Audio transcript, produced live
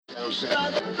Wherever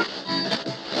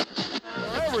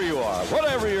you are,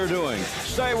 whatever you're doing,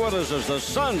 stay with us as the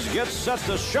Suns get set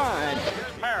to shine.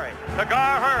 Perry to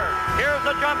Gar-Hurd. Here's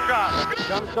the jump shot.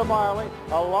 Comes to Marley,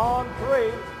 a long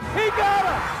three. He got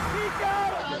it! He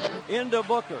got it! Into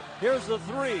Booker. Here's the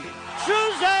three.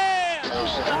 Suzanne!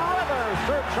 Another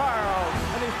Sir Charles,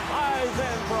 and he flies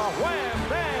in for a wham,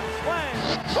 bam, slam.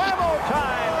 Bravo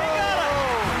time! He got it!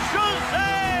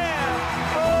 Suzanne!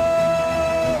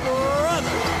 Oh,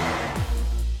 brother!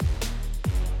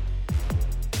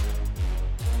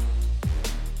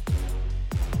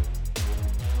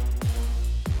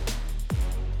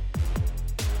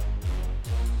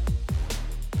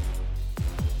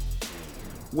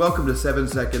 Welcome to 7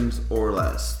 Seconds or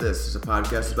Less. This is a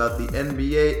podcast about the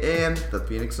NBA and the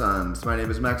Phoenix Suns. My name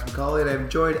is Max McCauley, and I'm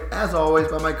joined, as always,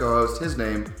 by my co-host. His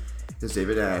name is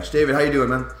David Ash. David, how you doing,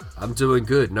 man? I'm doing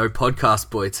good. No podcast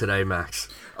boy today, Max.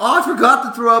 Oh, I forgot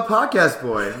to throw out podcast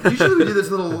boy. Usually we do this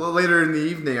a little later in the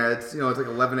evening. It's like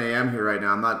 11 a.m. here right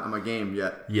now. I'm not on my game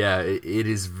yet. Yeah, it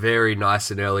is very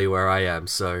nice and early where I am.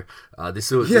 So what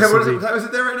is it? What time is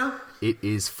it there right now? It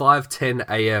is 5:10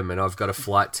 a.m. and I've got a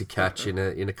flight to catch in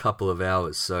a couple of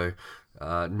hours. So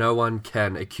no one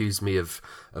can accuse me of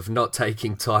not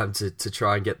taking time to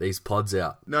try and get these pods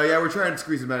out. No, yeah, we're trying to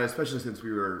squeeze them out, especially since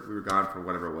we were gone for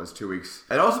whatever it was, 2 weeks,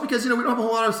 and also because we don't have a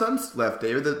whole lot of Suns left,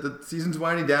 David. The season's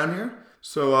winding down here,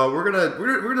 so we're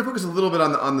gonna focus a little bit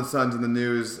on the Suns in the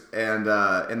news and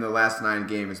in the last 9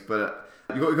 games, but.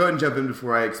 Go ahead and jump in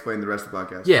before I explain the rest of the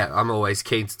podcast. Yeah, I'm always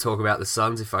keen to talk about the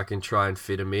Suns if I can try and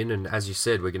fit them in. And as you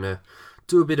said, we're going to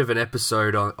do a bit of an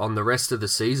episode on the rest of the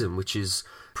season, which is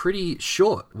pretty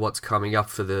short, what's coming up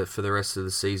for the rest of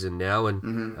the season now,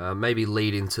 and maybe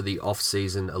lead into the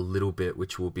off-season a little bit,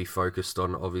 which will be focused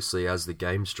on, obviously, as the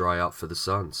games dry up for the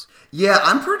Suns. Yeah,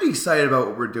 I'm pretty excited about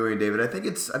what we're doing, David. I think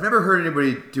I've never heard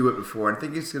anybody do it before. I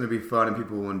think it's going to be fun and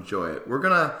people will enjoy it. We're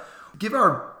going to give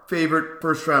our favorite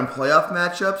first-round playoff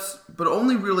matchups, but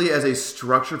only really as a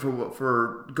structure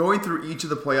for going through each of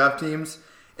the playoff teams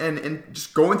and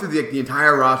just going through the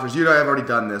entire rosters. You know, I've already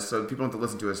done this, so people don't have to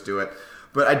listen to us do it.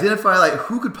 But identify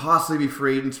who could possibly be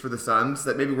free agents for the Suns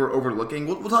that maybe we're overlooking.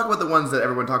 We'll talk about the ones that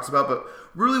everyone talks about, but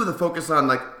really with a focus on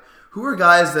who are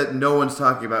guys that no one's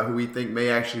talking about who we think may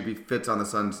actually be fits on the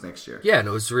Suns next year? Yeah, and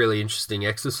it was a really interesting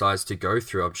exercise to go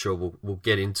through. I'm sure we'll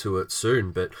get into it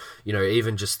soon. But,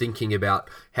 even just thinking about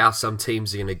how some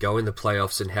teams are going to go in the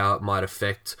playoffs and how it might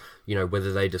affect,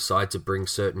 whether they decide to bring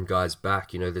certain guys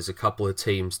back. There's a couple of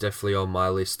teams definitely on my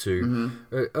list who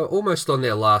are almost on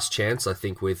their last chance, I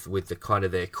think, with the kind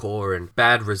of their core, and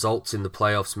bad results in the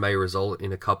playoffs may result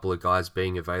in a couple of guys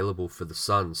being available for the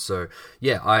Suns. So,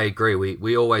 yeah, I agree.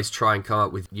 We always try and come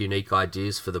up with unique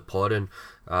ideas for the pod, and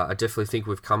I definitely think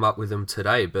we've come up with them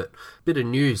today. But a bit of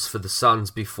news for the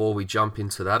Suns before we jump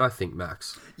into that, I think,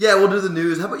 Max. Yeah, we'll do the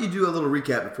news. How about you do a little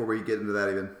recap before we get into that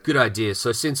even? Good idea.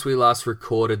 So since we last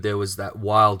recorded, there was that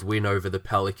wild win over the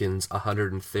Pelicans,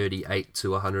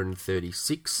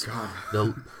 138-136. God.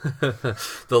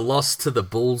 The loss to the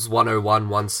Bulls,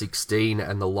 101-116,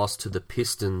 and the loss to the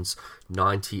Pistons,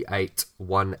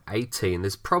 98-118.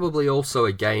 There's probably also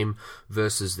a game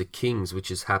versus the Kings, which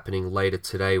is happening later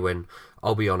today when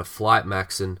I'll be on a flight,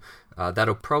 Max, and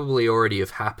that'll probably already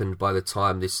have happened by the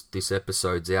time this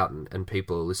episode's out and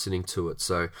people are listening to it.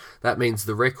 So that means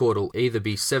the record will either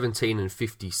be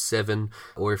 17-57,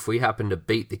 or if we happen to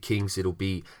beat the Kings, it'll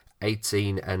be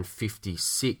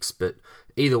 18-56. But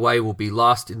either way, we'll be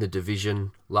last in the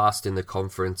division, last in the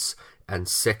conference, and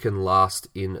second last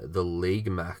in the league,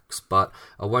 Max. But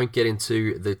I won't get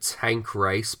into the tank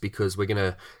race because we're going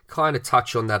to kind of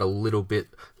touch on that a little bit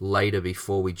later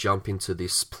before we jump into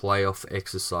this playoff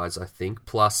exercise, I think.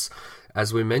 Plus,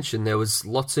 as we mentioned, there was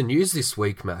lots of news this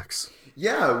week, Max.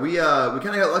 Yeah, we kind of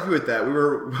got lucky with that. We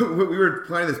were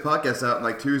planning this podcast out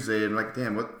on Tuesday, and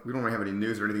damn, we don't really have any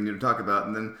news or anything new to talk about,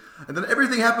 and then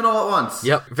everything happened all at once.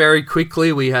 Yep, very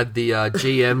quickly we had the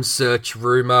GM search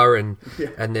rumor, and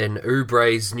then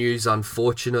Oubre's news,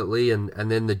 unfortunately, and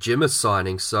then the Jimmer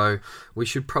signing. So we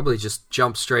should probably just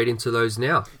jump straight into those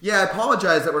now. Yeah, I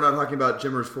apologize that we're not talking about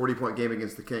Jimmer's 40-point game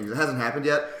against the Kings. It hasn't happened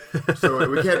yet, so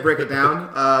we can't break it down.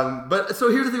 But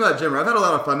so here's the thing about Jimmer. I've had a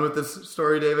lot of fun with this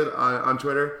story, David, on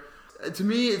Twitter. To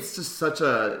me, it's just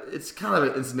it's kind of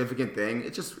an insignificant thing.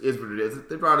 It just is what it is.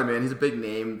 They brought him in. He's a big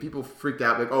name. People freaked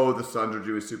out oh, the Suns are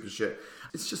doing super shit.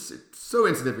 It's so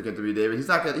insignificant to me, David. He's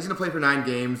going to play for 9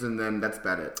 games, and then that's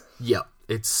about it. Yeah,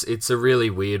 it's a really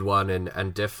weird one,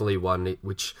 and definitely one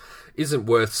which isn't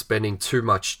worth spending too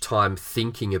much time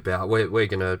thinking about. We're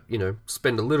going to,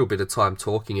 spend a little bit of time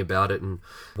talking about it and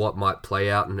what might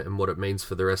play out and what it means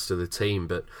for the rest of the team.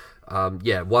 But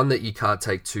one that you can't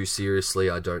take too seriously,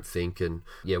 I don't think. And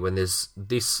yeah, when there's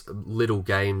this little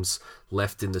games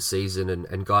left in the season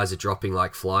and guys are dropping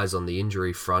like flies on the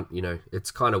injury front,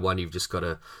 it's kind of one you've just got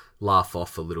to laugh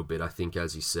off a little bit, I think,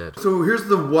 as you said. So here's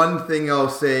the one thing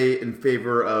I'll say in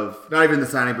favor of, not even the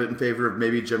signing, but in favor of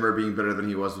maybe Jimmer being better than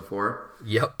he was before.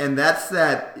 Yep. And that's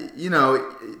that,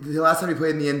 the last time he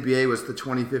played in the NBA was the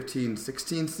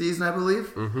 2015-16 season, I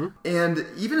believe. Mm-hmm. And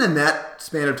even in that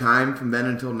span of time, from then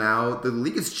until now, the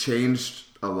league has changed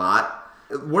a lot.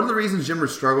 One of the reasons Jimmer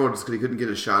struggled is because he couldn't get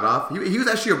his shot off. He was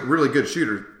actually a really good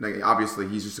shooter. Like, obviously,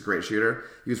 he's just a great shooter.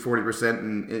 He was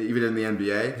 40% even in the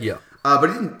NBA. Yeah. But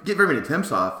he didn't get very many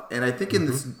attempts off, and I think in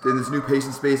this new pace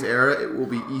and space era, it will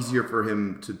be easier for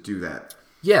him to do that.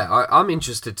 Yeah, I'm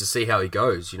interested to see how he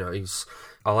goes.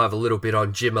 I'll have a little bit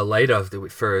on Jimmer later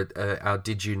for our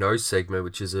Did You Know segment,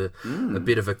 which is a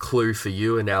bit of a clue for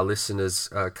you and our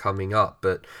listeners coming up.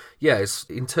 But yeah,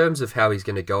 in terms of how he's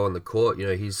going to go on the court,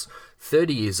 he's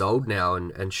 30 years old now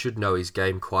and should know his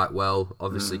game quite well.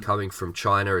 Obviously, coming from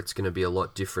China, it's going to be a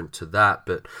lot different to that.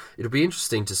 But it'll be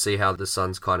interesting to see how the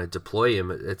Suns kind of deploy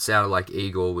him. It sounded like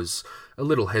Igor was a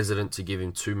little hesitant to give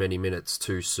him too many minutes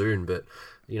too soon. But,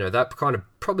 that kind of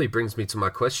probably brings me to my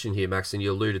question here, Max, and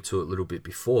you alluded to it a little bit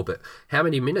before. But how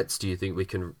many minutes do you think we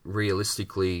can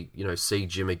realistically, see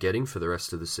Jimmer getting for the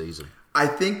rest of the season? I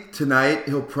think tonight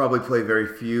he'll probably play very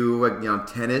few,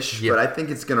 10-ish, Yep. but I think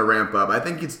it's going to ramp up. I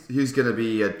think he's going to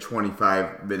be a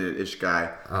 25-minute-ish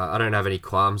guy. I don't have any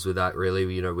qualms with that, really,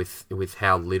 with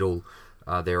how little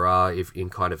there are in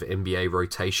kind of NBA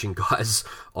rotation guys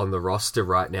on the roster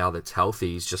right now that's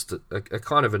healthy. He's just a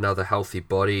kind of another healthy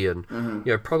body. And,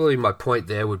 probably my point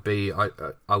there would be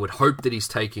I would hope that he's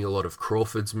taking a lot of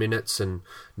Crawford's minutes and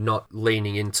not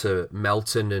leaning into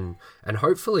Melton and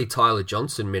hopefully Tyler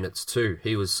Johnson minutes too.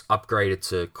 He was upgraded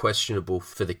to questionable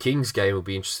for the Kings game. It'll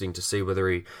be interesting to see whether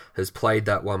he has played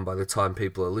that one by the time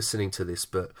people are listening to this.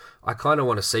 But I kind of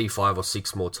want to see 5 or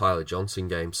 6 more Tyler Johnson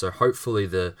games. So hopefully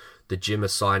the Jimmer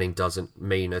signing doesn't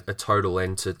mean a total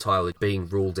end to Tyler being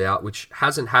ruled out, which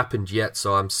hasn't happened yet,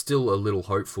 so I'm still a little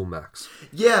hopeful, Max.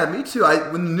 Yeah, me too.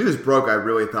 When the news broke, I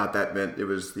really thought that meant it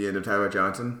was the end of Tyler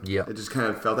Johnson. Yeah. It just kind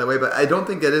of felt that way, but I don't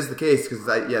think that is the case because,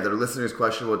 their listener is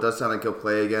questionable. It does sound like he'll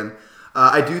play again.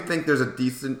 I do think there's a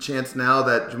decent chance now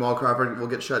that Jamal Crawford will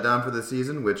get shut down for the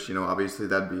season, which, obviously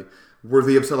that'd be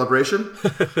worthy of celebration.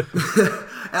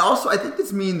 And also, I think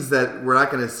this means that we're not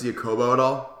going to see a Kobo at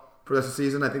all for the rest of the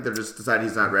season. I think they're just decided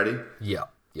he's not ready. Yeah.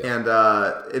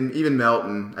 And even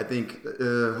Melton, I think.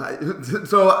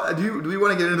 So, do we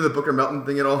want to get into the Booker Melton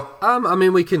thing at all?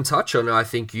 We can touch on it. I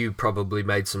think you probably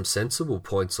made some sensible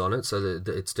points on it, so that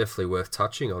it's definitely worth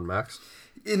touching on, Max.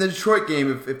 In the Detroit game,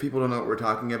 if people don't know what we're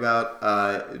talking about,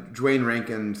 Dwayne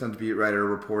Rankin, Suns beat writer,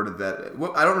 reported that.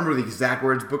 Well, I don't remember the exact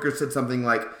words. Booker said something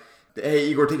like, "Hey,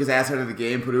 Igor, take his ass out of the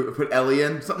game. Put Ellie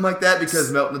in," something like that,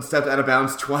 because Melton had stepped out of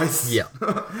bounds twice. Yeah.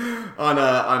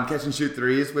 on catch and shoot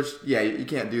threes, which you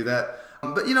can't do that.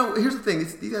 But here's the thing: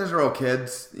 these guys are all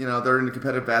kids. They're in a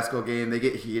competitive basketball game. They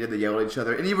get heated. They yell at each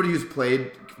other. Anybody who's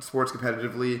played sports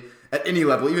competitively at any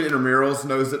level, even intramurals,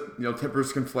 knows that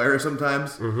tempers can flare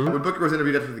sometimes. Mm-hmm. When Booker was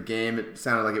interviewed after the game, it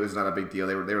sounded like it was not a big deal.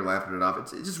 They were laughing it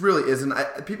off. It just really isn't.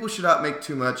 People should not make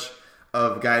too much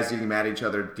of guys getting mad at each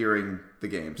other during the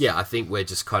games. Yeah, I think we're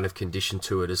just kind of conditioned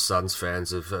to it as Suns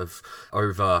fans of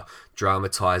over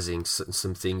dramatizing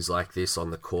some things like this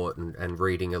on the court and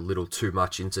reading a little too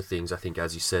much into things. I think,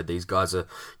 as you said, these guys are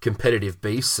competitive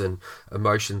beasts and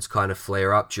emotions kind of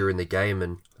flare up during the game.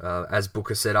 And as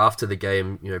Booker said after the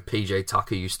game, PJ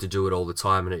Tucker used to do it all the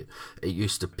time, and it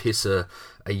used to piss a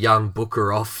young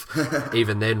Booker off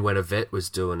even then when a vet was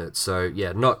doing it. So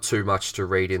yeah, not too much to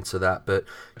read into that. But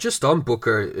just on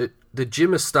Booker, the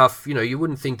Jimmer stuff, you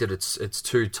wouldn't think that it's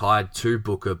too tied to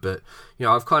Booker, but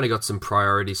I've kind of got some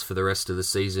priorities for the rest of the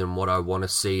season, what I want to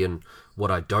see and what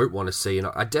I don't want to see. And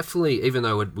I definitely, even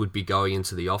though it would be going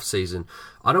into the off season,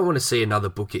 I don't want to see another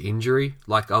Booker injury.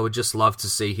 Like, I would just love to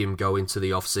see him go into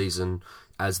the off season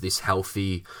as this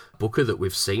healthy Booker that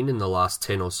we've seen in the last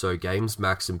 10 or so games,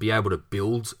 Max, and be able to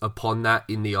build upon that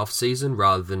in the off season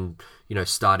rather than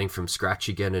starting from scratch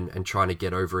again and trying to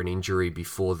get over an injury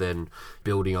before then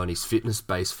building on his fitness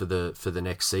base for the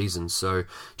next season. So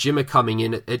Jimmer coming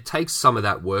in, it takes some of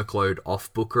that workload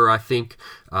off Booker, I think.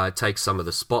 It takes some of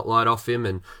the spotlight off him,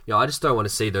 and I just don't want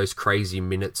to see those crazy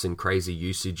minutes and crazy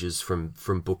usages from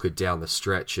Booker down the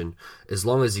stretch. And as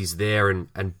long as he's there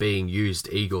and being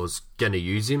used, Igor's going to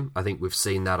use him. I think we've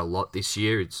seen that a lot this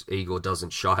year. Igor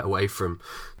doesn't shy away from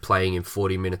playing him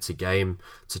 40 minutes a game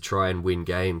to try and win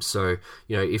games. So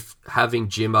if having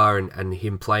Jimmer and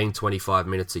him playing 25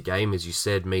 minutes a game, as you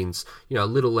said, means, a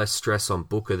little less stress on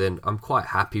Booker, then I'm quite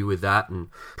happy with that. And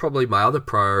probably my other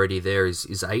priority there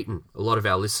is Ayton. A lot of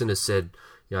our listeners said,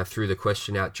 threw the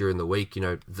question out during the week,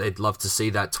 they'd love to see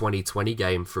that 2020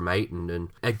 game from Ayton, and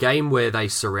a game where they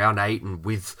surround Ayton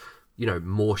with,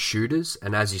 more shooters.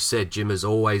 And as you said, Jim has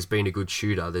always been a good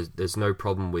shooter. There's no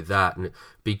problem with that. And it'd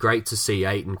be great to see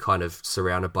Ayton kind of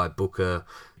surrounded by Booker,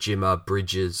 Jimmer,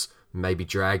 Bridges, maybe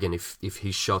Dragon if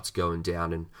his shot's going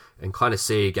down, and kind of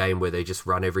see a game where they just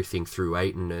run everything through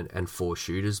Ayton and 4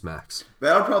 shooters max.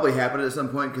 That'll probably happen at some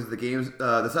point because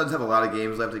the Suns have a lot of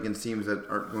games left against teams that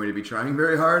aren't going to be trying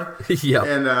very hard. Yeah.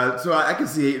 And so I can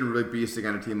see Ayton really beasting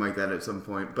on a team like that at some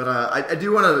point. But I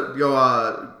do want to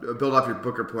go build off your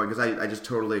Booker point because I just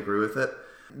totally agree with it.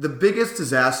 The biggest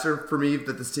disaster for me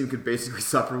that this team could basically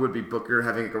suffer would be Booker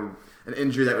having an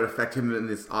injury that would affect him in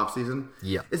this offseason.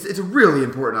 Yeah. It's a really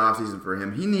important offseason for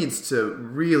him. He needs to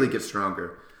really get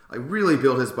stronger, really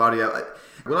build his body up.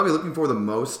 What I'll be looking for the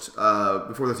most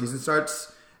before the season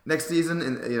starts next season,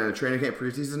 in training camp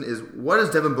preseason, is what does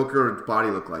Devin Booker's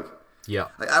body look like? Yeah.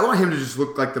 I want him to just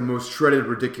look like the most shredded,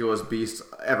 ridiculous beast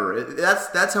ever.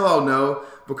 That's how I'll know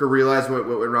Booker realized what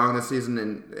went wrong this season,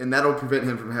 and that'll prevent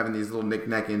him from having these little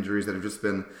knick-knack injuries that have just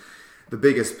been the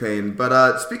biggest pain.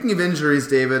 But speaking of injuries,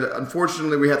 David,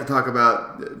 unfortunately we have to talk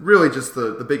about really just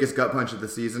the biggest gut punch of the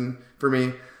season for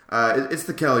me. It's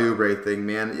the Kelly Oubre thing,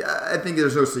 man. I think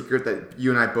there's no secret that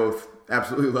you and I both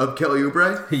absolutely love Kelly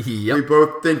Oubre. Yep. We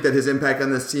both think that his impact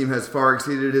on this team has far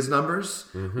exceeded his numbers.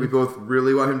 Mm-hmm. We both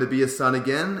really want him to be a Sun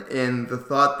again, and the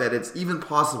thought that it's even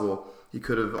possible he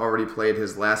could have already played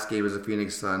his last game as a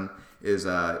Phoenix Sun is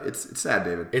it's sad,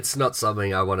 David. It's not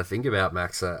something I want to think about,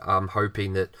 Max. I'm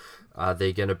hoping that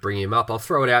they're going to bring him up. I'll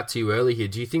throw it out to you early here.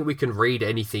 Do you think we can read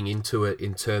anything into it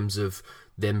in terms of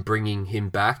them bringing him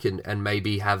back and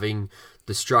maybe having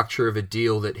the structure of a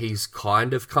deal that he's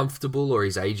kind of comfortable or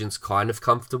his agent's kind of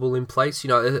comfortable in place?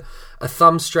 A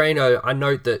thumb strain, I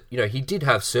note that, he did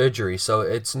have surgery, so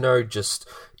it's no just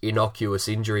innocuous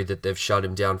injury that they've shut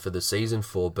him down for the season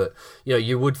for, but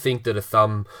you would think that a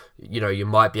thumb, you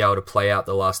might be able to play out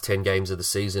the last 10 games of the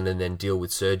season and then deal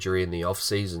with surgery in the off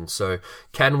season. So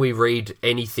can we read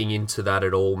anything into that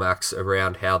at all, Max,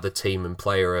 around how the team and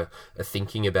player are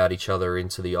thinking about each other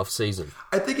into the off season?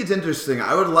 I think it's interesting.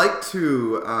 I would like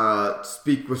to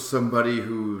speak with somebody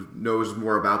who knows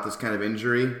more about this kind of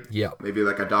injury. Yeah, maybe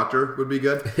like a doctor would be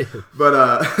good.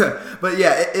 but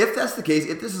yeah, if that's the case,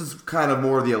 if this is kind of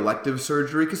more the elective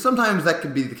surgery, because sometimes that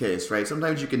can be the case, right?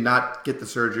 Sometimes you can not get the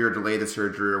surgery or delay the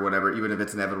surgery or whatever, even if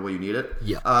it's inevitable you need it.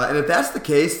 Yeah. And if that's the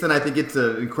case, then I think it's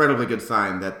an incredibly good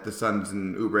sign that the Suns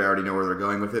and Oubre already know where they're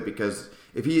going with it, because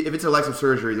if it's elective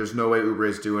surgery, there's no way Oubre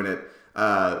is doing it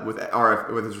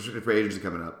with his restricted free agency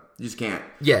coming up. You just can't.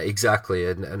 Yeah, exactly.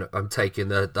 And I'm taking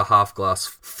the half glass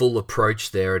full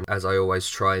approach there, and as I always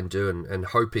try and do, and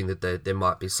hoping that there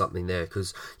might be something there.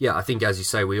 Because, yeah, I think, as you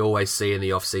say, we always see in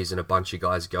the off-season a bunch of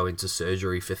guys go into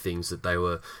surgery for things that they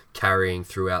were carrying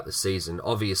throughout the season.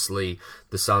 Obviously,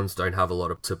 the Suns don't have a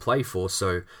lot to play for,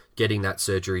 so getting that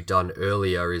surgery done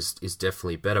earlier is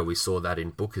definitely better. We saw that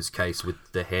in Booker's case with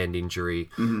the hand injury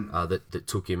that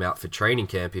took him out for training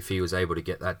camp. If he was able to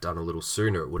get that done a little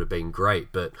sooner, it would have been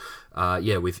great. But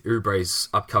with Oubre's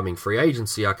upcoming free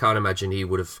agency, I can't imagine he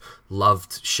would have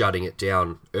loved shutting it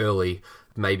down early.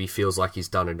 Maybe feels like he's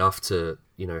done enough to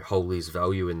hold his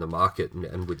value in the market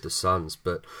and with the Suns.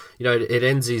 But it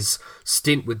ends his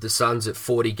stint with the Suns at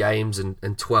 40 games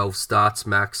and 12 starts,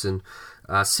 Max, and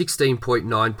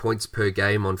 16.9 points per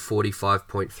game on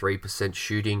 45.3%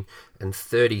 shooting and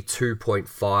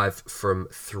 32.5 from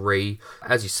 3.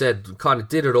 As you said, kind of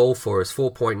did it all for us.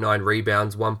 4.9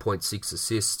 rebounds, 1.6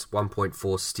 assists,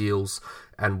 1.4 steals,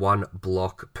 and 1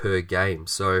 block per game.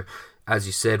 So, as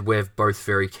you said, we're both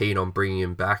very keen on bringing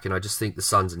him back, and I just think the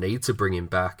Suns need to bring him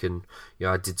back. And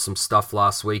I did some stuff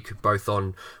last week, both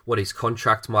on what his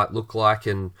contract might look like,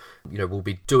 and we'll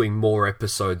be doing more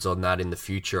episodes on that in the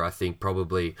future. I think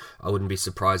probably I wouldn't be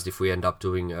surprised if we end up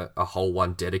doing a whole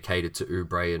one dedicated to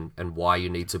Oubre and why you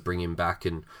need to bring him back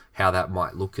and how that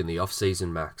might look in the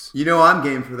off-season, Max. I'm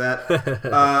game for that.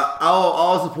 I'll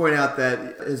also point out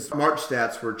that his March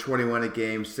stats were 21 a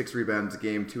game, 6 rebounds a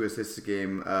game, 2 assists a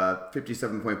game,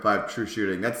 57.5 true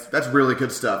shooting. That's really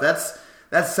good stuff.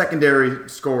 That's secondary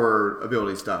scorer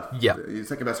ability stuff. Yeah.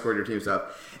 Second best scorer in your team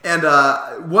stuff. And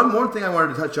one more thing I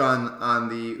wanted to touch on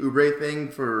the Oubre thing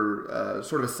for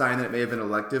sort of a sign that it may have been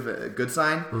elective, a good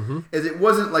sign, is it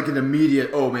wasn't like an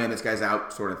immediate, oh man, this guy's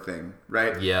out sort of thing,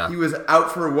 right? Yeah. He was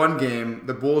out for one game,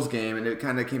 the Bulls game, and it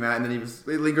kind of came out, and then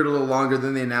he lingered a little longer,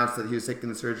 then they announced that he was taking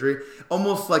the surgery.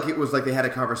 Almost like it was like they had a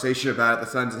conversation about it,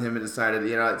 the Suns and him, and decided,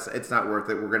 it's not worth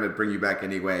it, we're going to bring you back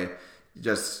anyway.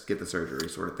 Just get the surgery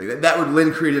sort of thing. That would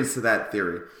lend credence to that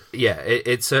theory. Yeah,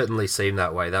 it certainly seemed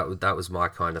that way. That was my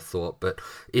kind of thought. But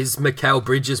is Mikal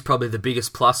Bridges probably the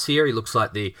biggest plus here? He looks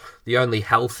like the only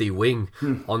healthy wing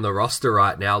on the roster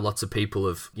right now. Lots of people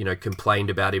have complained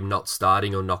about him not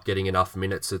starting or not getting enough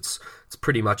minutes. It's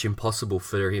pretty much impossible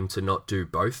for him to not do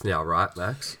both now, right,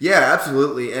 Max? Yeah,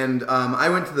 absolutely. And I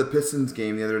went to the Pistons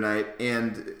game the other night,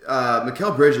 and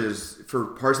Mikal Bridges, for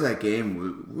parts of that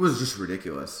game, was just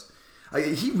ridiculous.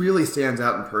 He really stands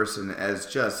out in person as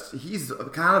he's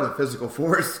kind of a physical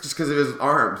force just because of his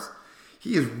arms.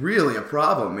 He is really a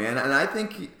problem, man. And I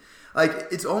think,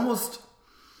 it's almost,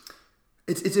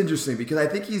 it's interesting because I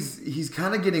think he's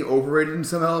kind of getting overrated in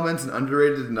some elements and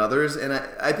underrated in others. And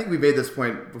I think we made this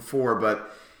point before,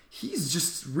 but he's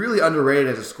just really underrated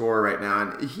as a scorer right now.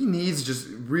 And he needs to just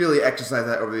really exercise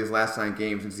that over these last 9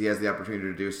 games since he has the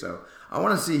opportunity to do so. I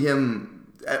want to see him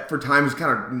for times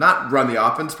kind of not run the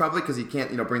offense probably because he can't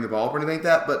bring the ball up or anything like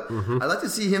that, but I'd like to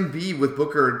see him be with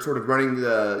Booker sort of running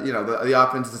the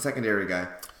offense as a secondary guy.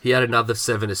 He had another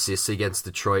 7 assists against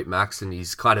Detroit, Max, and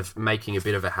he's kind of making a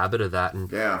bit of a habit of that.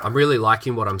 And yeah. I'm really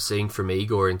liking what I'm seeing from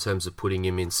Igor in terms of putting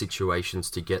him in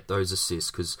situations to get those assists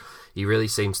because he really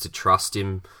seems to trust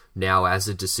him now as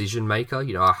a decision maker.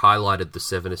 I highlighted the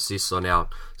 7 assists on our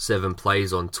 7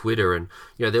 plays on Twitter, and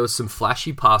there was some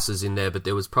flashy passes in there, but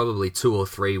there was probably 2 or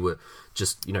 3 were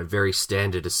just very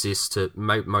standard assists to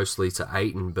mostly to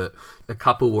Ayton, but a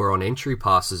couple were on entry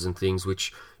passes and things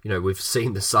which we've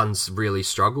seen the Suns really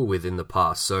struggle with in the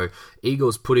past. So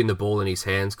Igor's putting the ball in his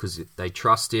hands because they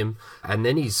trust him. And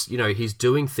then he's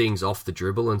doing things off the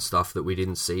dribble and stuff that we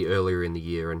didn't see earlier in the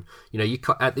year. And,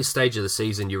 at this stage of the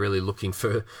season, you're really looking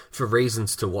for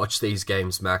reasons to watch these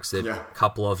games, Max. A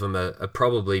couple of them are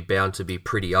probably bound to be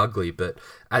pretty ugly. But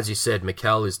as you said,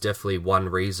 Mikal is definitely one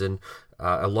reason.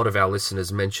 A lot of our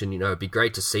listeners mentioned, it'd be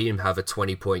great to see him have a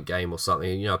 20-point game or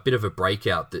something, a bit of a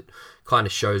breakout that kind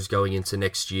of shows going into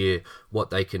next year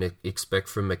what they can expect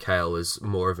from Mikal as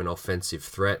more of an offensive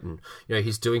threat. And,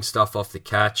 he's doing stuff off the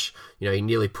catch. He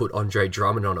nearly put Andre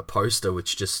Drummond on a poster,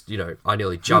 which just, I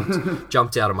nearly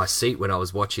jumped out of my seat when I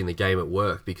was watching the game at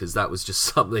work because that was just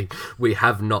something we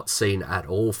have not seen at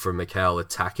all from Mikal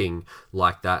attacking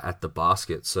like that at the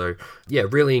basket. So, yeah,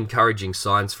 really encouraging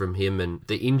signs from him, and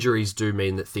the injuries do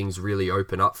mean that things really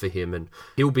open up for him, and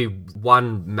he'll be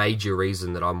one major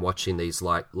reason that I'm watching these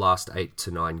last 8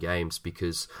 to 9 games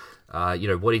because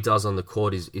what he does on the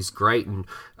court is great, and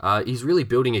he's really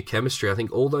building a chemistry. I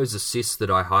think all those assists that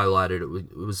I highlighted,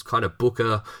 it was kind of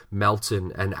Booker,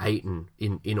 Melton, and Ayton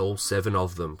in all 7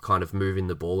 of them kind of moving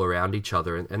the ball around each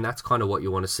other, and that's kind of what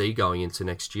you want to see going into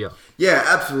next year. Yeah,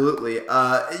 absolutely.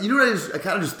 I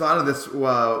kind of just thought of this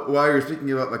while you were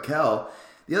speaking about Mikal.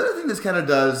 The other thing this kind of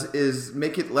does is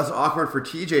make it less awkward for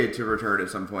TJ to return at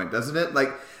some point, doesn't it?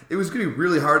 It was going to be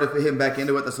really hard to fit him back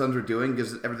into what the Suns were doing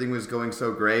because everything was going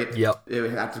so great. Yep. It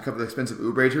would have to come with expensive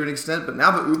Oubre to an extent, but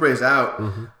now that Oubre's out,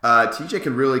 TJ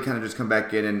can really kind of just come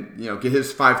back in and get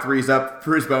his 5 threes up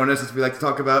for his bonus, as we like to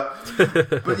talk about.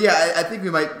 But yeah, I think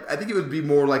it would be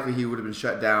more likely he would have been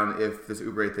shut down if this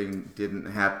Oubre thing didn't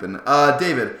happen.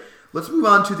 David, let's move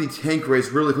on to the tank race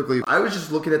really quickly. I was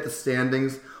just looking at the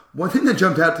standings. One thing that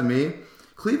jumped out to me,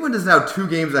 Cleveland is now 2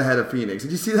 games ahead of Phoenix.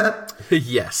 Did you see that?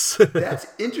 Yes. That's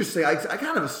interesting. I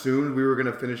kind of assumed we were going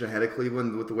to finish ahead of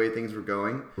Cleveland with the way things were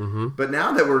going. Mm-hmm. But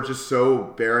now that we're just so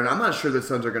barren, I'm not sure the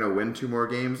Suns are going to win 2 more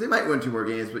games. They might win 2 more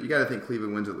games, but you got to think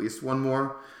Cleveland wins at least 1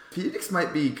 more. Phoenix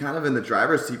might be kind of in the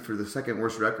driver's seat for the second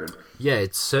worst record. Yeah,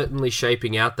 it's certainly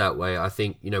shaping out that way. I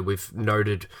think, we've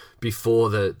noted before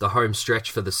the home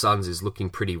stretch for the Suns is looking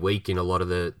pretty weak in a lot of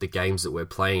the games that we're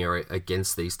playing are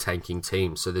against these tanking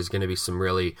teams. So there's going to be some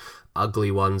really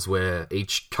ugly ones where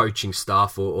each coaching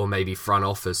staff or maybe front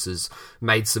office has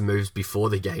made some moves before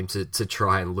the game to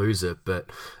try and lose it. But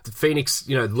the Phoenix,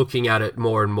 looking at it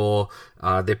more and more,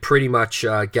 they're pretty much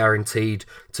guaranteed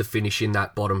to finish in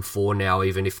that bottom 4 now,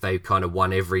 even if they kind of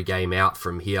won every game out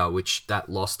from here, which that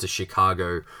loss to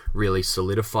Chicago really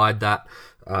solidified that.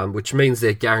 which means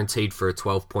they're guaranteed for a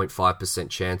 12.5%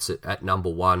 chance at number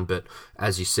 1. But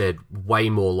as you said, way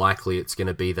more likely it's going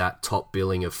to be that top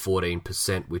billing of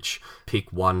 14%, which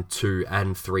pick 1, 2,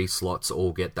 and 3 slots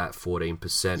all get that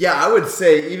 14%. Yeah, I would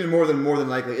say even more than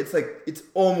likely. It's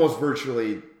almost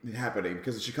virtually happening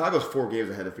because Chicago's 4 games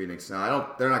ahead of Phoenix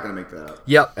now. They're not going to make that up.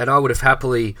 Yep, and I would have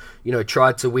happily,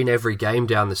 tried to win every game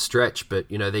down the stretch, but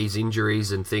these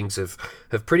injuries and things have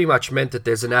pretty much meant that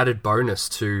there's an added bonus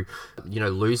to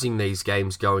losing these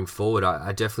games going forward.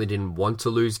 I definitely didn't want to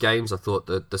lose games. I thought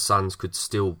that the Suns could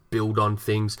still build on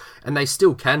things, and they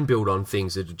still can build on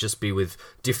things. It would just be with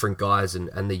different guys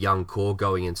and the young core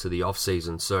going into the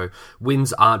offseason. So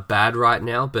wins aren't bad right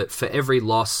now, but for every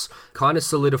loss kind of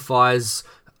solidifies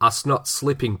us not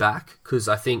slipping back, because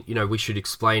I think we should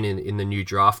explain in the new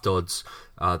draft odds,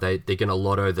 they're going to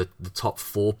lotto the top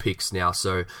 4 picks now,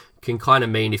 so can kind of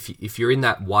mean if you're in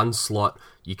that 1 slot,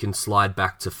 you can slide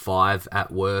back to 5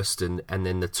 at worst, and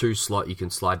then the 2 slot you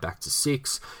can slide back to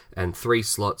 6, and 3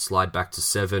 slots slide back to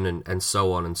 7, and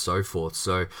so on and so forth.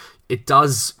 So it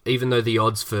does, even though the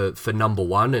odds for number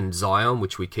 1 and Zion,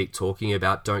 which we keep talking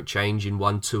about, don't change in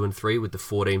 1, 2, and 3 with the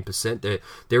 14%,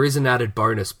 there is an added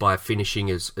bonus by finishing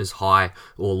as high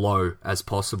or low as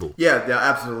possible. Yeah,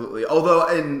 absolutely. Although,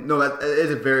 and no, that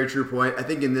is a very true point. I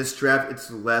think in this draft,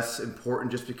 it's less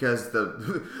important just because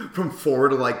from 4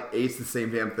 to 8 is the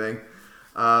same damn thing.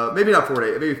 Maybe not 4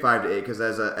 to 8, maybe 5 to 8, because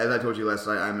as I told you last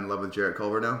night, I'm in love with Jarrett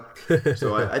Culver now.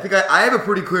 So I think I have a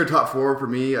pretty clear top 4 for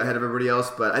me ahead of everybody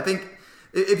else. But I think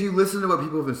if you listen to what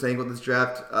people have been saying about this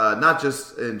draft, not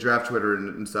just in draft Twitter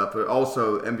and stuff, but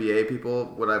also NBA people,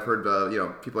 what I've heard,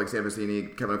 people like Sam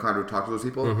Vecini, Kevin O'Connor who talk to those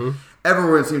people,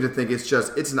 everyone seems to think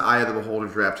it's an eye of the beholder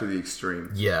draft to the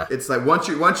extreme. Yeah, it's like once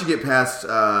you get past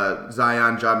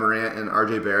Zion, John Morant, and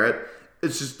RJ Barrett,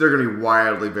 it's just they're going to be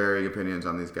wildly varying opinions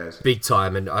on these guys. Big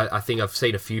time, and I think I've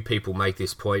seen a few people make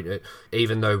this point,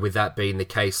 even though with that being the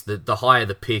case, the higher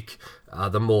the pick,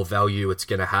 the more value it's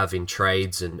going to have in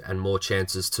trades and more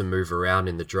chances to move around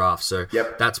in the draft. So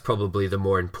That's probably the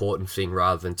more important thing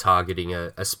rather than targeting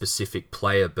a specific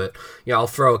player. But I'll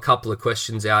throw a couple of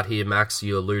questions out here, Max.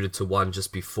 You alluded to one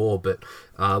just before, but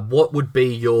what would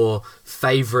be your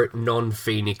favorite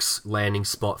non-Phoenix landing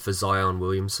spot for Zion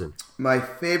Williamson? My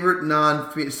favorite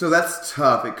non-Phoenix, so that's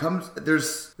tough.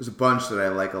 There's a bunch that I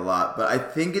like a lot, but I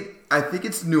think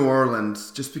it's New Orleans,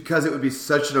 just because it would be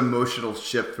such an emotional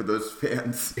shift for those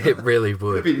fans. It really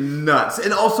would. It'd be nuts.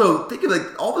 And also, think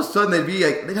of all of a sudden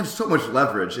they'd have so much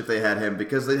leverage if they had him,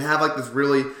 because they'd have this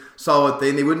really solid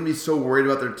thing. They wouldn't be so worried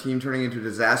about their team turning into a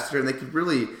disaster, and they could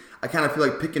really, I kind of feel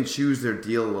like, pick and choose their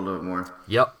deal a little bit more.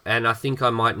 Yep, and I think I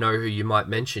might know who you might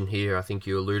mention here. I think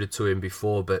you alluded to him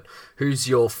before, but who's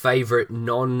your favorite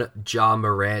non-Ja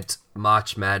Morant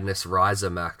March Madness riser,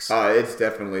 Max? It's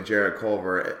definitely Jarrett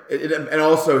Culver. And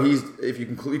also, you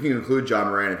can include Ja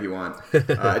Morant if you want.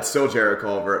 It's still Jarrett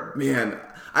Culver. Man,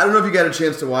 I don't know if you got a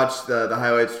chance to watch the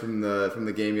highlights from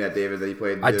the game yet, David, that he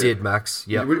played. I did, Max.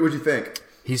 Yeah. What'd you think?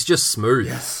 He's just smooth.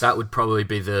 Yes. That would probably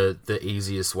be the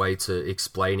easiest way to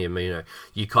explain him.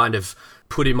 You kind of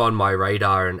put him on my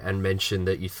radar and mentioned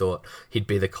that you thought he'd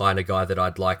be the kind of guy that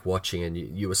I'd like watching, and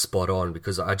you were spot on,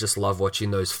 because I just love watching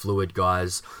those fluid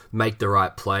guys make the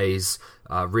right plays,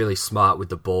 really smart with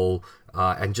the ball,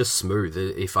 and just smooth.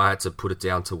 If I had to put it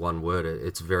down to one word,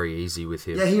 it's very easy with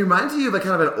him. Yeah, he reminds you of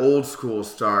kind of an old school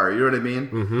star. You know what I mean?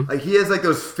 Mm-hmm. He has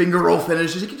those finger roll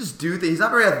finishes. He can just do things. He's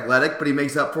not very athletic, but he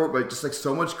makes up for it. But just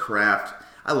so much craft.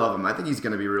 I love him. I think he's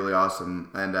going to be really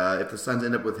awesome. And if the Suns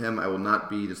end up with him, I will not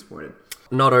be disappointed.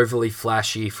 Not overly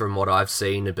flashy from what I've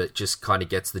seen, but just kind of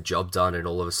gets the job done, and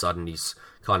all of a sudden he's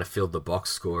kind of filled the box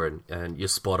score, and you're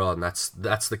spot on. That's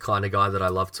the kind of guy that I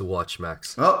love to watch,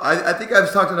 Max. Well, I think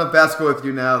I've talked enough basketball with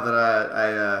you now that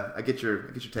I get your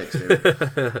takes,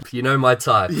 David. You know my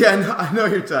type. Yeah, I know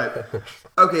your type.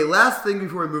 Okay, last thing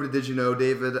before we move to Did You Know,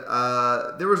 David?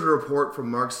 There was a report from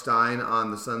Mark Stein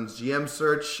on the Suns GM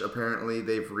search. Apparently,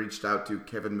 they've reached out to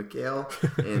Kevin McHale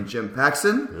and Jim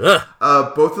Paxson.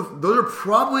 Both of those are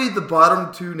probably the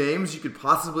bottom 2 names you could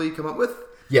possibly come up with.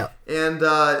 Yeah. And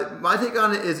my take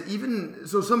on it is,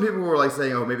 so some people were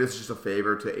saying, oh, maybe this is just a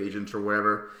favor to agents or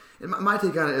whatever. And my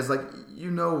take on it is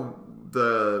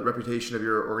the reputation of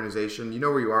your organization. You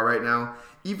know where you are right now.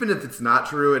 Even if it's not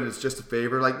true and it's just a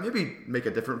favor, maybe make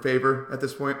a different favor at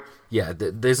this point. Yeah,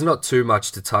 there's not too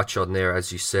much to touch on there,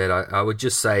 as you said. I would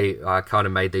just say I kind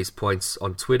of made these points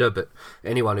on Twitter, but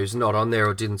anyone who's not on there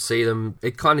or didn't see them,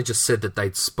 it kind of just said that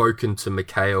they'd spoken to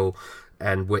McHale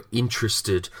and were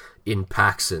interested in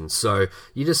Paxson. So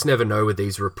you just never know with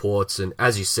these reports. And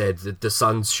as you said, the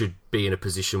Suns should be in a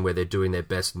position where they're doing their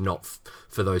best not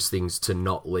for those things to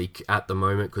not leak at the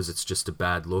moment, because it's just a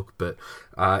bad look. But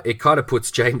it kind of puts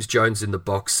James Jones in the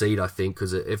box seat, I think,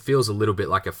 because it feels a little bit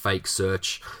like a fake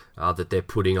search that they're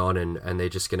putting on, and they're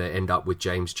just going to end up with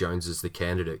James Jones as the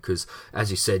candidate. Because,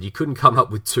 as you said, you couldn't come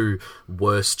up with two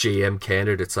worse GM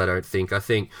candidates, I don't think. I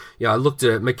think, I looked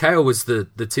at McHale was the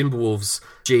Timberwolves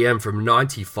GM from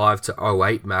 95 to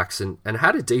 08, Max, and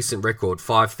had a decent record,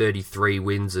 533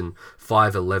 wins and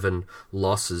 511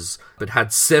 losses, but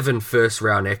had 7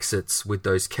 first-round exits with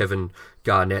those Kevin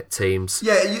Garnett teams.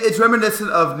 Yeah, it's reminiscent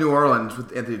of New Orleans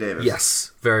with Anthony Davis.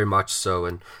 Yes, very much so.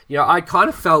 And, I kind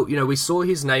of felt, we saw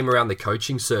his name around the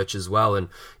coaching search as well. And,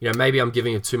 maybe I'm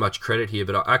giving him too much credit here,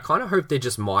 but I kind of hope they're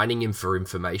just mining him for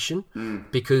information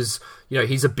because,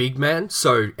 he's a big man.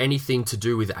 So anything to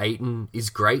do with Ayton is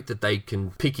great, that they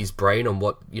can pick his brain on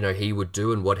what, he would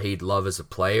do and what he'd love as a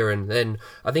player. And then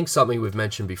I think something we've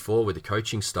mentioned before with the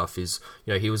coaching stuff is,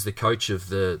 he was the coach of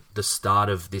the start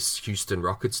of this Houston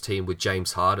Rockets team with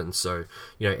James Harden. So,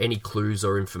 any clues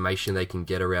or information they can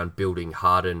get around building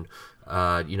Harden,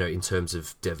 in terms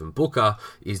of Devin Booker,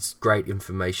 is great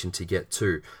information to get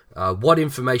too. What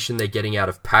information they're getting out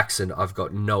of Paxson, I've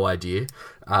got no idea.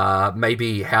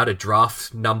 Maybe how to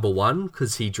draft number 1,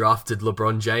 because he drafted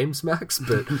LeBron James, Max,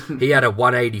 but he had a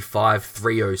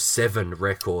 185-307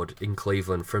 record in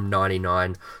Cleveland from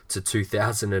 99 to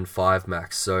 2005,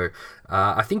 Max. So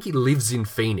I think he lives in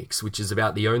Phoenix, which is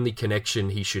about the only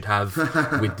connection he should have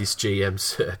with this GM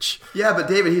search. Yeah, but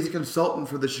David, he's a consultant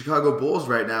for the Chicago Bulls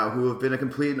right now, who have been a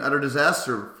complete and utter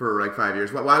disaster for like 5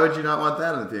 years. Why would you not want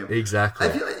that on the team? Exactly. I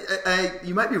feel like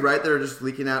you might be right. They're just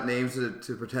leaking out names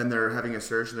to pretend they're having a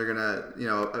search and they're gonna,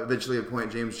 eventually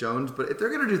appoint James Jones. But if they're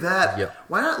gonna do that,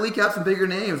 why not leak out some bigger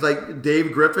names like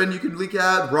Dave Griffin? You can leak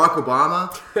out Barack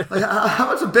Obama. Like, how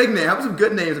about some big names? How about some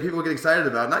good names that people get excited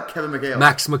about? Not Kevin McHale.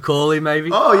 Max McCauley, maybe.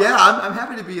 Oh yeah, I'm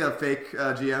happy to be a fake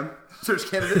GM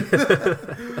search candidate.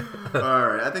 All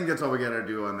right, I think that's all we gotta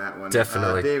do on that one.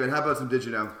 Definitely. David, how about some Did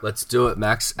You Know? Let's do it,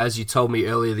 Max. As you told me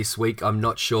earlier this week, I'm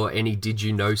not sure any Did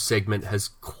You Know segment has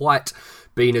quite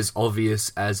been as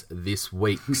obvious as this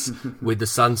week's. With the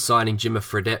Suns signing Jimmer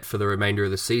Fredette for the remainder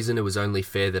of the season, it was only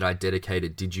fair that I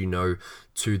dedicated Did You Know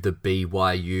to the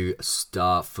BYU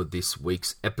star for this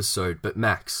week's episode. But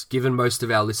Max, given most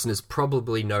of our listeners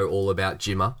probably know all about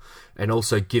Jimmer, and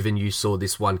also given you saw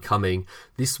this one coming,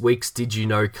 this week's Did You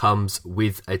Know comes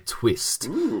with a twist.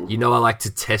 Ooh. I like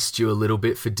to test you a little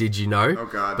bit for Did You Know? Oh,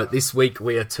 God. But this week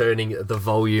we are turning the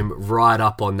volume right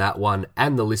up on that one,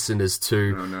 and the listeners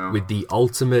too, with the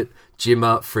ultimate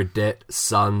Jimmer Fredette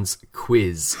Suns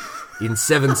quiz. In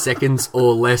 7 seconds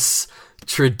or less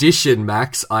tradition,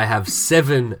 Max, I have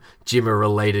 7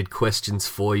 Jimmer-related questions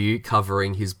for you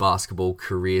covering his basketball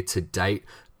career to date.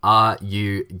 Are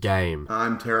you game?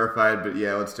 I'm terrified, but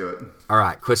yeah, let's do it. All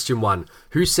right, question 1.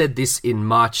 Who said this in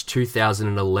March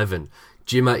 2011?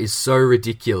 Jimmer is so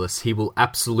ridiculous, he will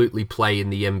absolutely play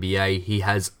in the NBA. He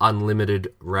has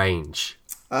unlimited range.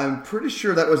 I'm pretty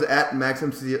sure that was at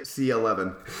Maxim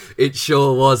C11. It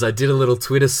sure was. I did a little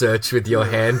Twitter search with your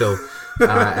handle,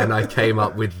 and I came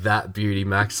up with that beauty,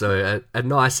 Max. So a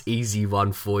nice, easy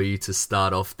one for you to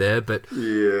start off there. But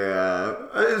yeah,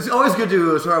 it's always good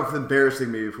to start off with embarrassing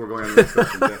me before going on the next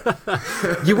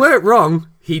question. You weren't wrong.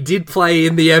 He did play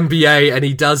in the NBA, and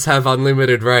he does have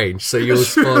unlimited range. So you were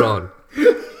spot on.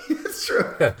 It's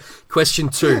true. Question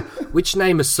 2. Which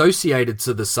name associated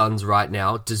to the Suns right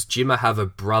now does Jimmer have a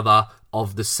brother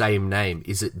of the same name?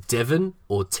 Is it Devin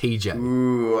or TJ?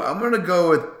 Ooh, I'm going to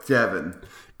go with Devin.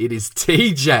 It is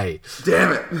TJ.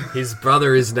 Damn it. His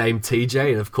brother is named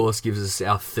TJ, and of course gives us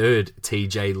our third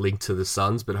TJ link to the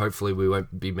Suns, but hopefully we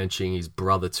won't be mentioning his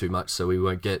brother too much, so we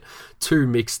won't get too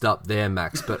mixed up there,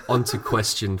 Max. But on to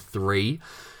question 3.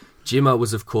 Jimmer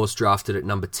was, of course, drafted at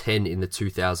number 10 in the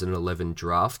 2011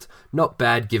 draft. Not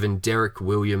bad given Derek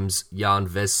Williams, Jan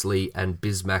Vesely, and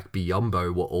Bismack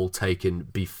Biyombo were all taken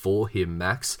before him,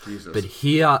 Max. Jesus. But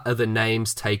here are the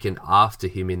names taken after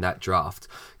him in that draft.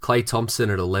 Klay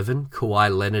Thompson at 11,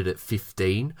 Kawhi Leonard at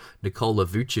 15, Nikola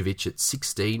Vucevic at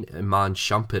 16, Iman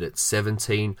Shumpert at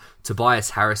 17, Tobias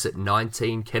Harris at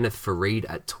 19, Kenneth Faried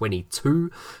at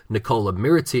 22, Nikola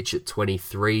Mirotic at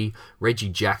 23, Reggie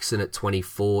Jackson at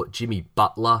 24, Jimmy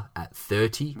Butler at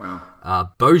 30,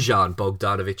 Bojan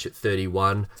Bogdanovic at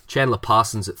 31, Chandler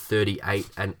Parsons at 38,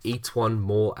 and Etuan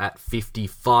Moore at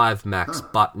 55, Max.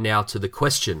 But now to the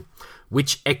question.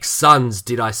 Which ex-Suns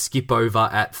did I skip over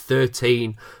at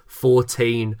 13,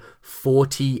 14,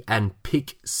 40, and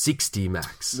pick 60,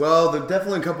 Max. Well, there are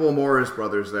definitely a couple of Morris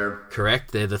brothers there.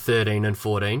 Correct. They're the 13 and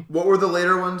 14. What were the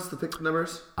later ones, the pick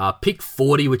numbers? Pick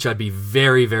 40, which I'd be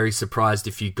very, very surprised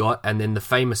if you got, and then the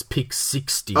famous pick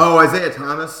 60. Oh, Isaiah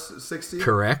Thomas, 60?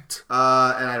 Correct.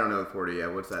 And I don't know the 40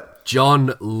 yet. What's that?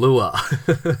 John Lua.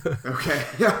 Okay,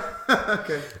 yeah.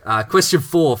 Okay. Question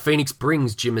 4. Phoenix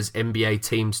brings Jimmer's NBA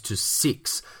teams to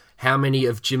 6. How many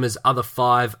of Jimmer's other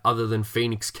 5 other than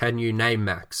Phoenix can you name,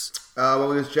 Max?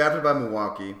 Well, he was drafted by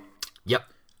Milwaukee. Yep.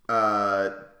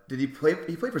 Did he play?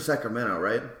 He played for Sacramento,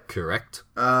 right? Correct.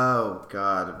 Oh,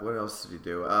 God. What else did he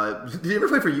do? Did he ever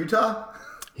play for Utah?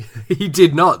 He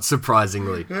did not,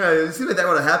 surprisingly. Yeah, it seemed like that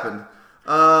would have happened.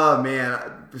 Oh, man.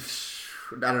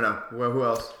 I don't know. Well, who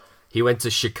else? He went to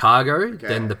Chicago,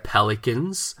 then the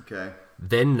Pelicans, Okay.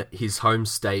 then his home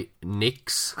state,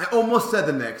 Knicks. I almost said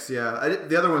the Knicks, yeah.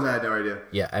 The other ones I had no idea.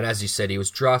 Yeah, and as you said, he was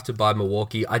drafted by